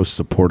no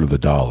support of the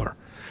dollar.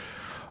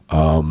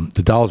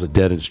 The dollar's a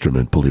dead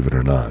instrument, believe it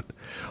or not.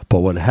 But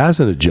what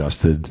hasn't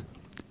adjusted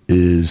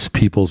is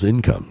people's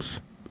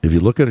incomes. If you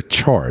look at a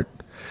chart,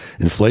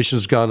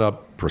 inflation's gone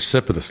up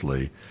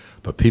precipitously,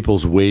 but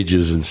people's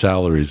wages and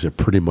salaries have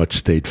pretty much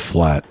stayed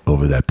flat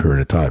over that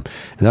period of time.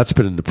 And that's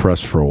been in the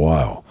press for a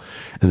while.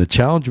 And the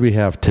challenge we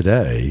have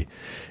today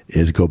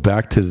is go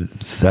back to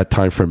that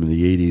time frame in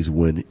the 80s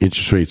when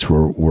interest rates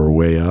were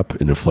way up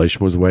and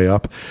inflation was way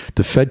up.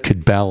 The Fed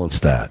could balance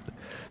that.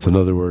 So in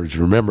other words,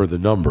 remember the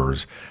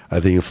numbers. I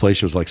think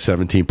inflation was like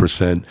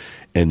 17%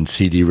 and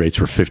CD rates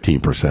were 15%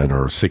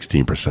 or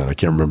 16%. I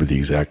can't remember the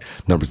exact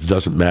numbers. It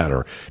doesn't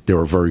matter. They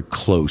were very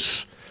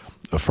close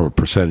from a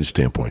percentage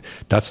standpoint.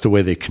 That's the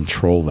way they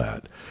control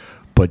that.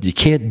 But you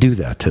can't do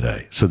that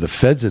today. So the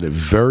Fed's in a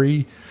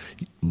very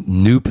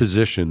new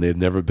position they've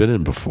never been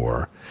in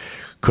before.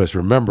 Because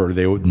remember,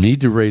 they would need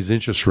to raise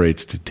interest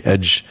rates to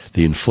hedge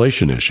the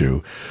inflation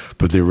issue,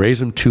 but if they raise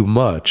them too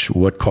much,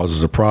 what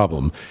causes a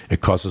problem?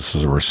 It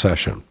causes a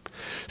recession.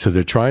 So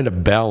they're trying to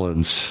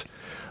balance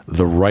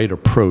the right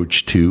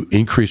approach to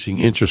increasing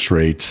interest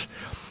rates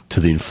to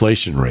the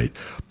inflation rate.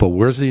 But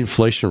where's the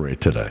inflation rate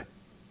today?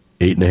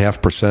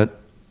 8.5%,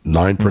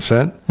 9%?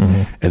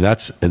 Mm-hmm. And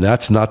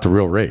that's not the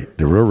real rate.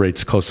 The real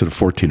rate's closer to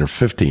 14 or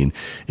 15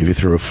 if you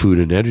throw food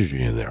and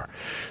energy in there.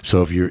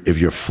 So if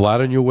you're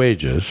flat on your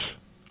wages,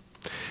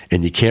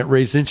 and you can't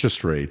raise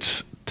interest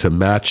rates to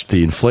match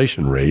the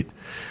inflation rate,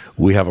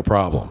 we have a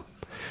problem.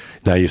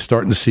 Now you're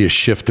starting to see a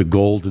shift to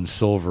gold and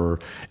silver,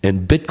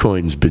 and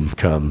Bitcoin's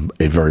become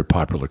a very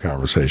popular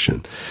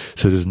conversation.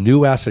 So there's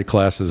new asset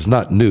classes,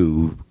 not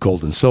new,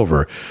 gold and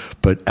silver,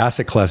 but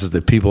asset classes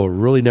that people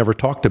really never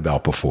talked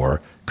about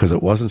before, because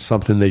it wasn't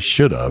something they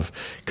should have,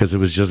 because it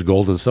was just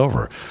gold and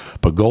silver.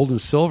 But gold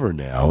and silver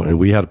now, and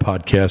we had a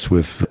podcast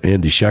with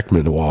Andy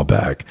Schectman a while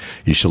back,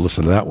 you should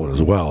listen to that one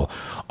as well,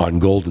 on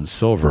gold and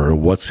silver,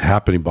 what's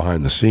happening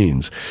behind the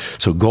scenes.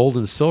 So gold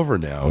and silver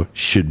now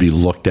should be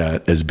looked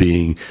at as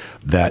being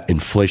that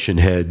inflation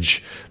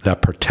hedge,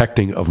 that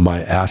protecting of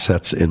my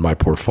assets in my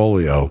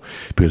portfolio,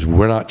 because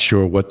we're not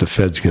sure what the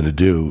Fed's going to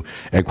do.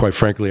 And quite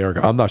frankly, Eric,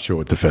 I'm not sure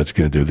what the Fed's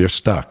going to do. They're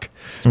stuck.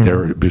 Mm-hmm.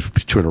 They're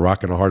between a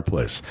rock and a hard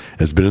place.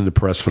 It's been in the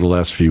press for the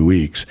last few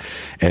weeks,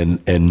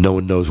 and no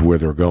one knows where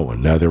they're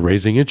going. Now, they're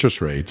raising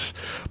interest rates,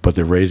 but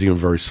they're raising them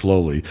very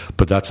slowly,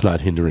 but that's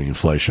not hindering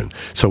inflation.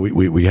 So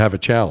we have a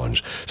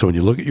challenge. So when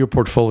you look at your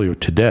portfolio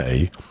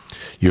today,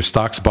 your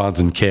stocks, bonds,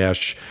 and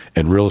cash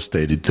and real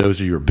estate,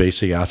 those are your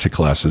basic asset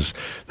classes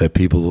that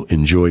people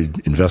enjoyed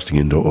investing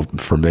into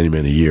for many,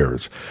 many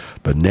years.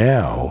 But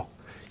now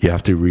you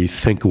have to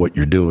rethink what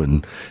you're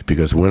doing,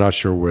 because we're not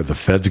sure where the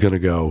Fed's going to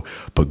go,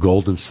 but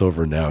gold and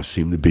silver now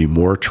seem to be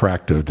more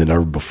attractive than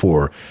ever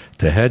before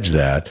to hedge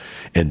that.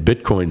 And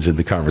Bitcoin's in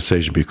the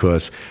conversation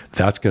because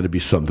that's going to be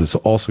something that's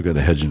also going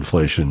to hedge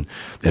inflation.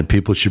 And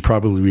people should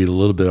probably read a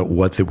little bit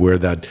of where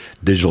that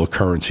digital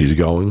currency is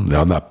going.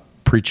 Now, I'm not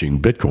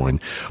preaching Bitcoin,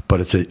 but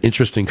it's an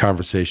interesting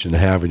conversation to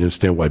have and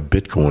understand why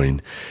Bitcoin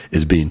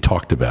is being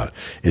talked about.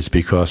 It's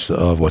because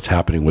of what's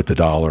happening with the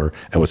dollar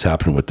and what's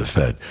happening with the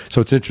Fed.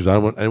 So it's interesting. I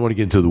don't want to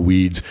get into the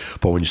weeds,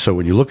 but when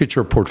you look at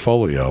your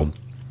portfolio,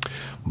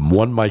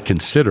 one might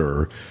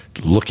consider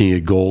looking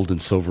at gold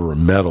and silver or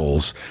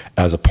metals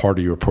as a part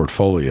of your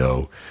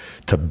portfolio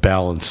to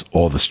balance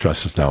all the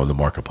stresses now in the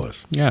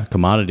marketplace. Yeah,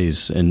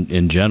 commodities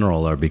in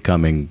general are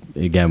becoming,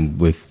 again,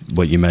 with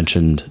what you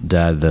mentioned,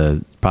 Dad,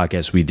 the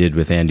podcast we did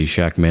with Andy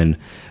Schectman,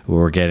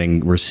 we're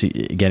getting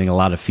a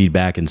lot of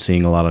feedback and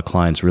seeing a lot of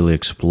clients really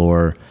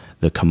explore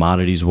the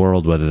commodities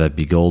world, whether that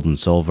be gold and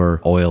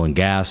silver. Oil and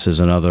gas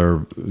is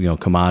another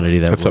commodity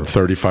that's up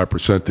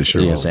 35% this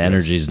year. Yes,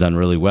 energy's done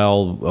really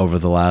well over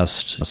the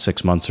last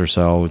 6 months or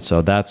so.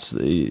 So that's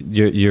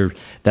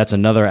that's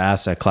another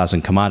asset class,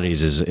 and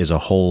commodities is a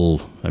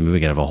whole. I mean,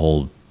 we could have a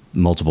whole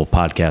multiple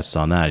podcasts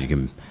on that. You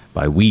can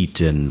buy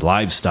wheat and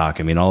livestock.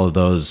 I mean, all of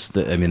those.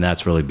 I mean,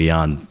 that's really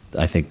beyond,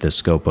 I think, the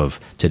scope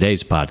of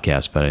today's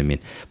podcast. But I mean,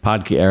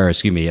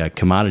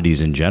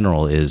 commodities in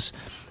general is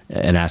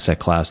an asset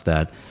class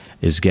that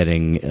is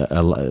getting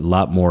a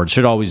lot more. It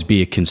should always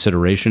be a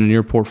consideration in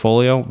your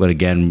portfolio, but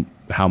again,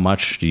 how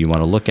much do you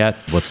want to look at?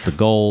 What's the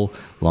goal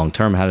long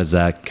term? How does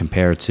that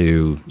compare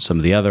to some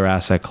of the other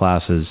asset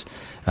classes?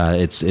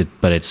 But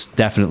it's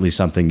definitely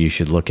something you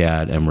should look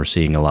at, and we're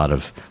seeing a lot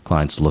of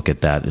clients look at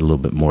that a little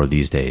bit more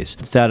these days.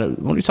 Dad, why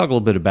don't you talk a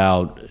little bit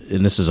about,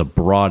 and this is a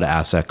broad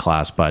asset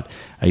class, but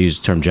I use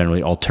the term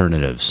generally,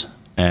 alternatives,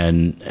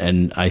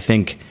 and I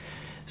think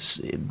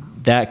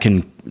that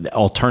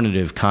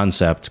alternative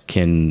concept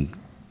can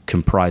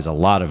comprise a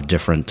lot of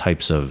different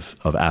types of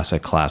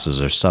asset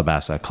classes or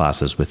sub-asset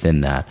classes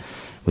within that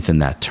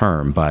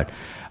term. But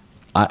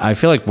I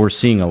feel like we're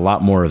seeing a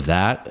lot more of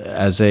that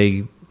as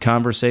a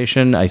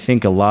conversation. I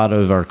think a lot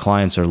of our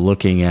clients are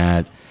looking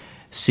at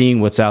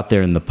seeing what's out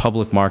there in the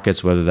public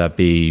markets, whether that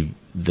be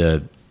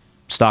the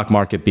stock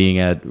market being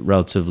at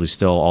relatively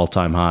still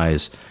all-time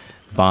highs,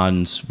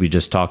 bonds we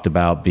just talked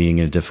about being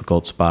in a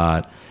difficult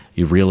spot,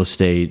 real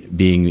estate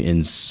being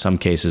in some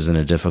cases in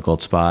a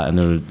difficult spot, and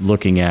they're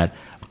looking at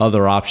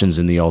other options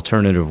in the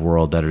alternative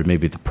world that are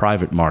maybe the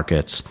private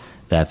markets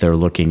that they're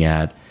looking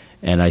at.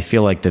 And I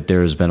feel like that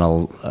there has been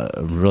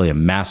really a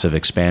massive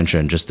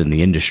expansion just in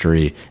the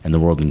industry and the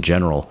world in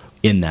general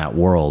in that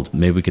world.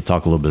 Maybe we could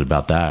talk a little bit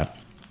about that.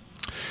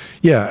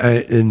 Yeah,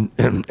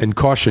 and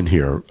caution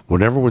here: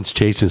 when everyone's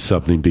chasing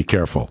something, be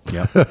careful.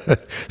 Yeah.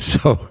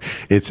 So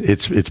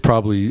it's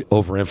probably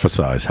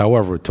overemphasized.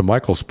 However, to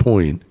Michael's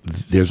point,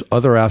 there's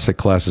other asset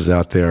classes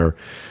out there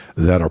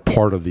that are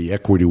part of the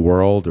equity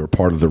world or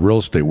part of the real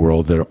estate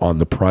world that are on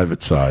the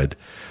private side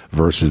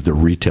versus the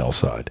retail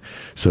side.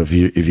 So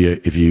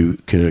if you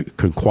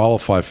can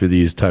qualify for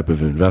these type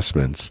of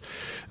investments,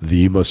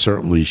 you most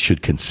certainly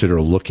should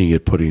consider looking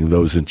at putting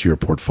those into your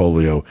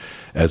portfolio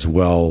as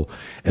well.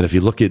 And if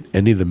you look at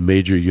any of the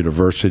major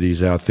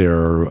universities out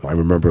there, I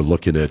remember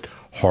looking at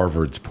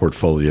Harvard's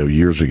portfolio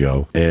years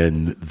ago,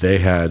 and they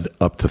had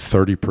up to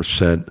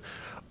 30%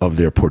 of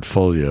their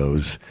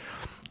portfolios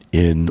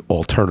in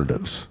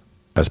alternatives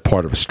as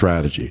part of a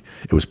strategy.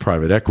 It was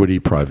private equity,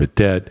 private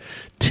debt,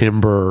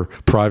 timber,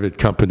 private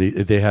company.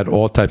 They had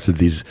all types of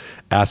these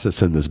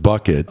assets in this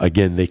bucket.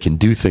 Again, they can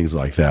do things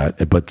like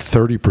that, but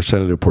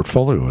 30% of their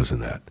portfolio is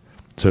in that.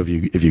 So if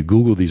you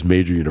Google these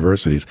major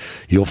universities,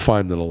 you'll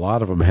find that a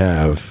lot of them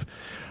have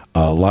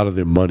a lot of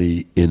their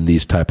money in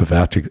these type of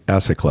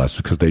asset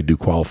classes because they do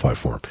qualify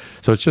for them.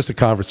 So it's just a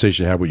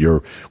conversation to have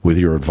with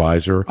your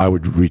advisor. I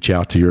would reach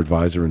out to your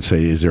advisor and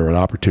say, is there an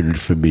opportunity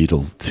for me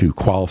to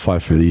qualify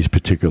for these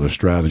particular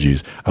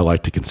strategies? I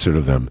like to consider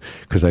them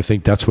because I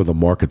think that's where the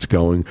market's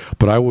going.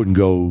 But I wouldn't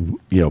go,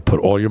 put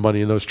all your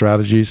money in those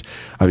strategies.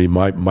 I mean,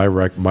 my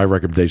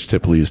recommendation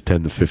typically is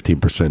 10 to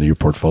 15% of your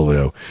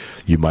portfolio.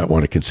 You might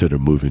want to consider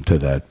moving to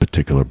that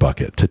particular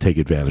bucket to take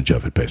advantage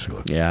of it,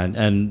 basically. Yeah,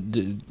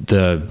 and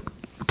the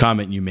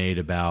comment you made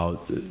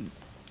about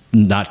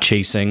not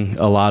chasing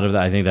a lot of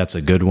that, I think that's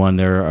a good one.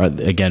 There are,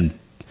 again,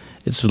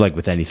 it's like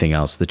with anything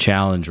else. The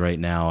challenge right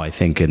now, I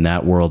think, in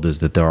that world is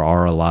that there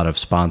are a lot of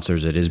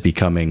sponsors. It is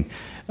becoming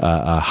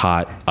a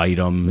hot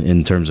item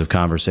in terms of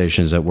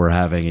conversations that we're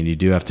having, and you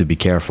do have to be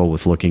careful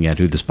with looking at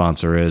who the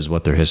sponsor is,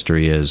 what their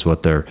history is,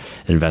 what their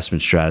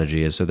investment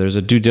strategy is. So there's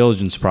a due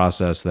diligence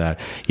process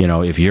that,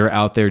 if you're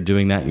out there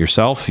doing that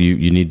yourself,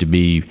 you need to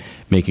be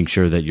making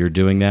sure that you're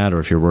doing that, or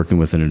if you're working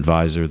with an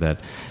advisor that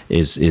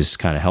is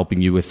kind of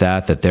helping you with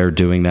that they're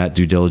doing that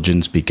due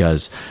diligence,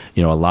 because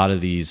a lot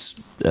of these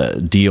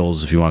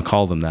deals, if you want to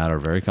call them that, are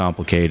very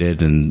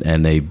complicated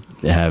and they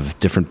have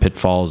different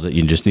pitfalls that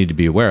you just need to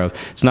be aware of.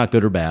 It's not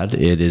good or bad.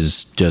 It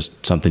is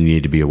just something you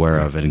need to be aware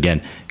of. And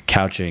again,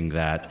 couching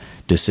that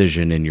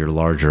decision in your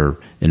larger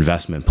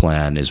investment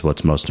plan is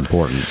what's most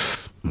important.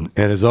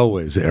 And as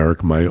always,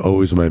 Eric, my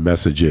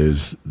message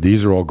is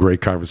these are all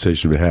great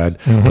conversations we had,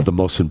 but the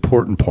most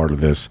important part of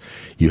this,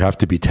 you have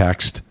to be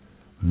taxed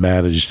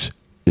managed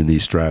in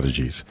these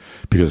strategies,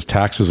 because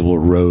taxes will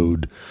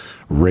erode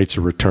rates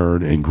of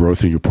return and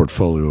growth in your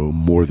portfolio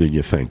more than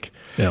you think.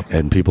 Yeah.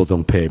 And people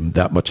don't pay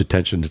that much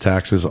attention to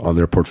taxes on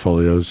their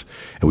portfolios.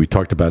 And we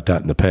talked about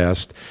that in the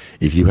past.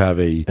 If you have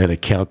an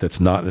account that's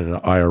not in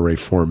an IRA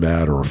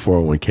format or a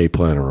 401k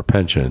plan or a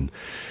pension,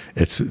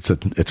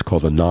 it's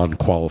called a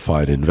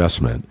non-qualified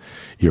investment.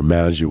 You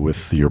manage it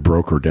with your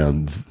broker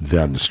down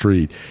the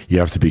street. You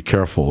have to be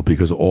careful,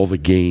 because all the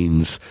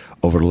gains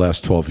over the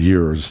last 12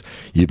 years,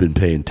 you've been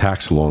paying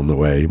tax along the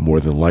way,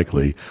 more than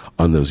likely,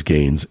 on those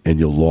gains, and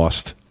you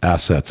lost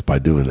assets by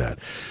doing that.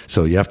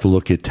 So you have to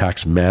look at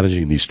tax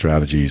managing these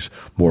strategies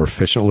more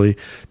efficiently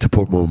to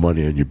put more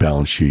money on your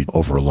balance sheet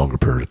over a longer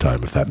period of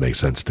time, if that makes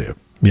sense to you.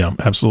 Yeah,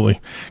 absolutely.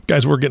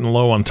 Guys, we're getting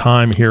low on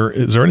time here.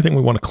 Is there anything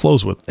we want to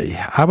close with?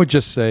 I would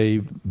just say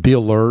be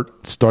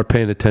alert, start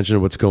paying attention to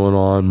what's going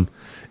on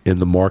in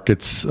the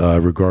markets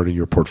regarding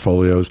your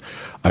portfolios.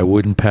 I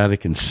wouldn't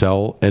panic and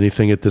sell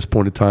anything at this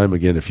point in time.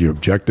 Again, if your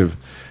objective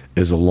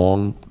is a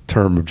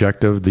long-term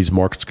objective, these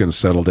markets are going to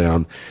settle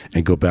down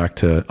and go back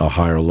to a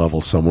higher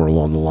level somewhere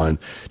along the line.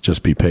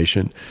 Just be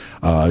patient.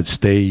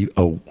 Stay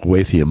away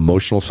with the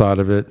emotional side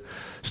of it.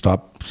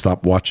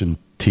 Stop watching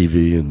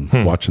TV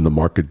and watching the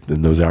market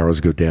and those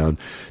arrows go down.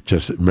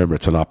 Just remember,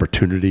 it's an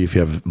opportunity if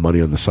you have money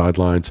on the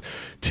sidelines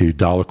to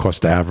dollar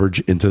cost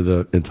average into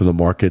the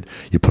market.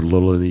 You put a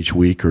little in each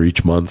week or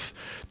each month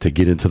to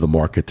get into the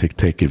market to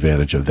take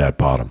advantage of that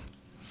bottom.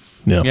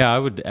 Yeah, I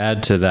would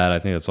add to that. I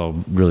think that's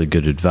all really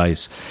good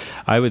advice.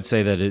 I would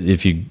say that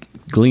if you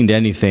gleaned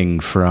anything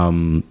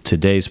from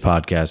today's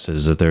podcast,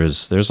 is that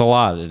there's a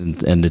lot,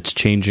 and it's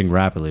changing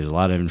rapidly. There's a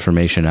lot of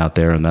information out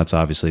there, and that's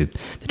obviously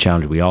the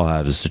challenge we all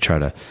have, is to try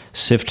to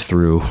sift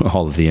through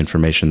all of the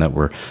information that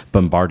we're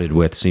bombarded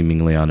with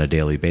seemingly on a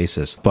daily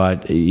basis.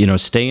 But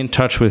stay in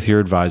touch with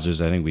your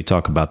advisors. I think we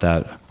talk about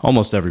that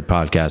almost every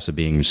podcast, of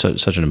being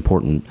such an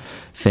important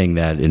thing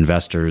that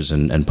investors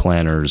and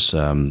planners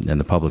and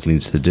the public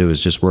needs to do,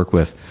 is just work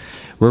with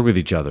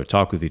each other,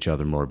 talk with each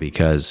other more,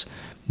 because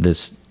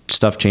this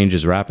stuff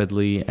changes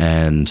rapidly,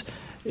 and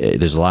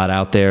there's a lot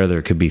out there.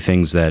 There could be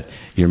things that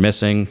you're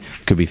missing,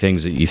 could be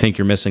things that you think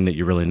you're missing that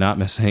you're really not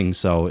missing.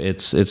 So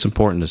it's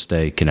important to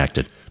stay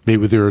connected. Meet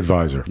with your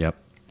advisor. Yep.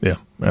 Yeah,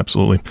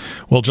 absolutely.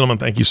 Well, gentlemen,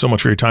 thank you so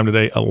much for your time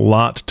today. A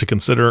lot to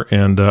consider,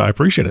 and I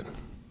appreciate it.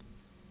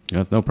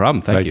 Yeah, no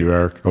problem. Thank you. Thank you,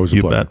 Eric. Always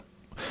a pleasure. Bet.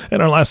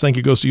 And our last thank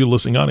you goes to you,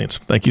 listening audience.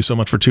 Thank you so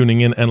much for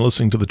tuning in and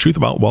listening to the Truth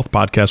About Wealth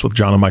podcast with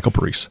John and Michael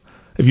Parise.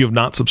 If you have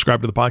not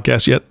subscribed to the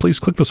podcast yet, please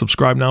click the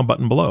subscribe now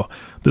button below.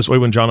 This way,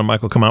 when John and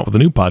Michael come out with a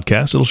new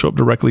podcast, it'll show up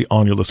directly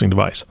on your listening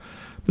device.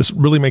 This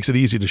really makes it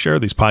easy to share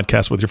these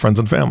podcasts with your friends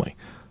and family.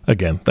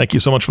 Again, thank you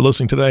so much for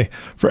listening today.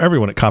 For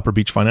everyone at Copper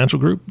Beech Financial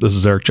Group, this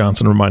is Eric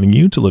Johnson reminding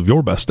you to live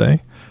your best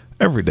day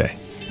every day.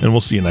 And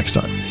we'll see you next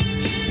time.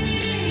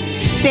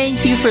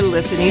 Thank you for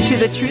listening to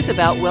the Truth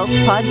About Wealth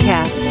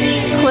podcast.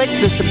 Click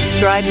the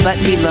subscribe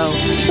button below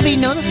to be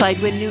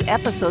notified when new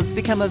episodes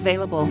become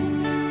available.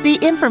 The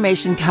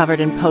information covered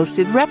and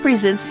posted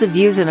represents the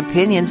views and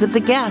opinions of the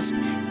guest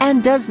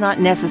and does not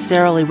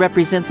necessarily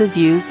represent the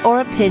views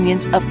or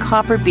opinions of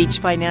Copper Beech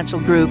Financial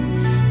Group.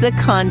 The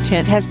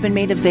content has been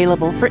made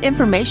available for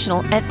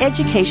informational and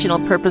educational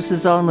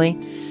purposes only.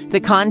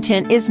 The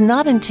content is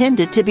not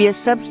intended to be a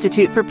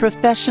substitute for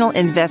professional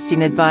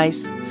investing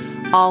advice.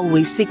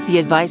 Always seek the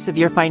advice of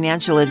your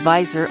financial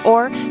advisor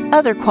or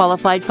other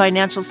qualified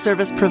financial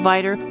service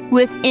provider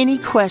with any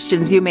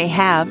questions you may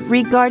have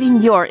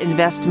regarding your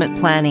investment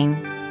planning.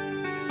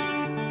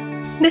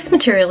 This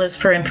material is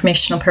for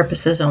informational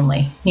purposes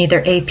only.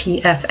 Neither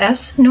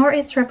APFS nor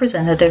its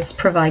representatives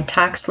provide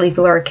tax,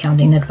 legal, or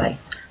accounting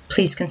advice.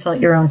 Please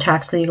consult your own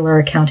tax, legal, or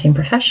accounting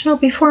professional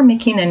before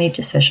making any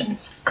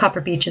decisions.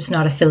 Copper Beech is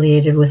not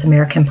affiliated with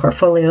American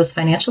Portfolios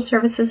Financial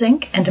Services,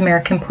 Inc. and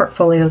American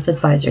Portfolios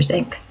Advisors,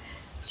 Inc.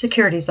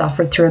 Securities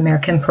offered through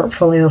American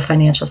Portfolio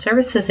Financial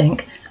Services,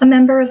 Inc., a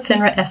member of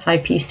FINRA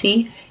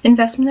SIPC,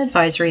 investment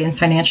advisory and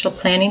financial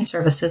planning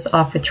services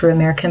offered through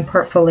American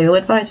Portfolio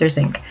Advisors,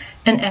 Inc.,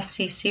 an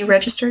SCC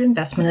registered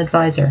investment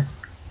advisor.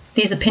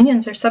 These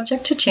opinions are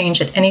subject to change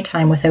at any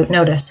time without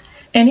notice.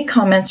 Any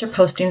comments or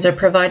postings are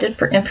provided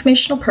for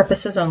informational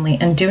purposes only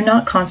and do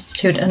not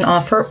constitute an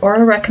offer or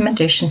a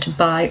recommendation to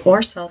buy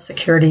or sell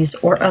securities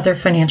or other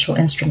financial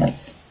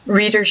instruments.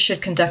 Readers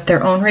should conduct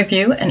their own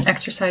review and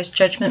exercise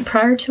judgment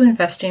prior to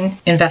investing.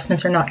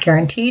 Investments are not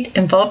guaranteed,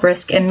 involve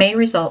risk, and may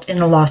result in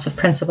a loss of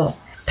principal.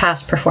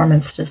 Past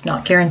performance does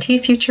not guarantee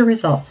future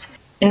results.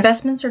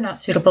 Investments are not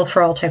suitable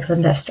for all types of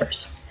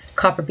investors.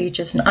 Copper Beech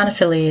is an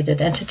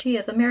unaffiliated entity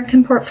of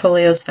American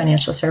Portfolios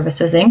Financial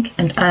Services, Inc.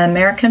 and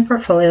American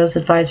Portfolios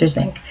Advisors,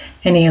 Inc.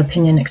 Any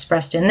opinion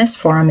expressed in this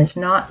forum is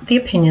not the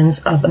opinions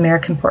of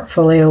American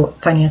Portfolio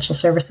Financial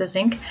Services,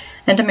 Inc.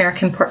 and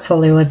American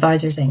Portfolio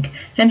Advisors, Inc.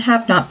 and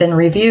have not been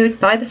reviewed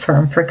by the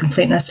firm for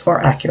completeness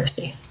or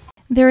accuracy.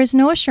 There is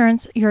no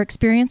assurance your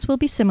experience will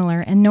be similar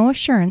and no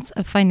assurance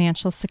of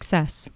financial success.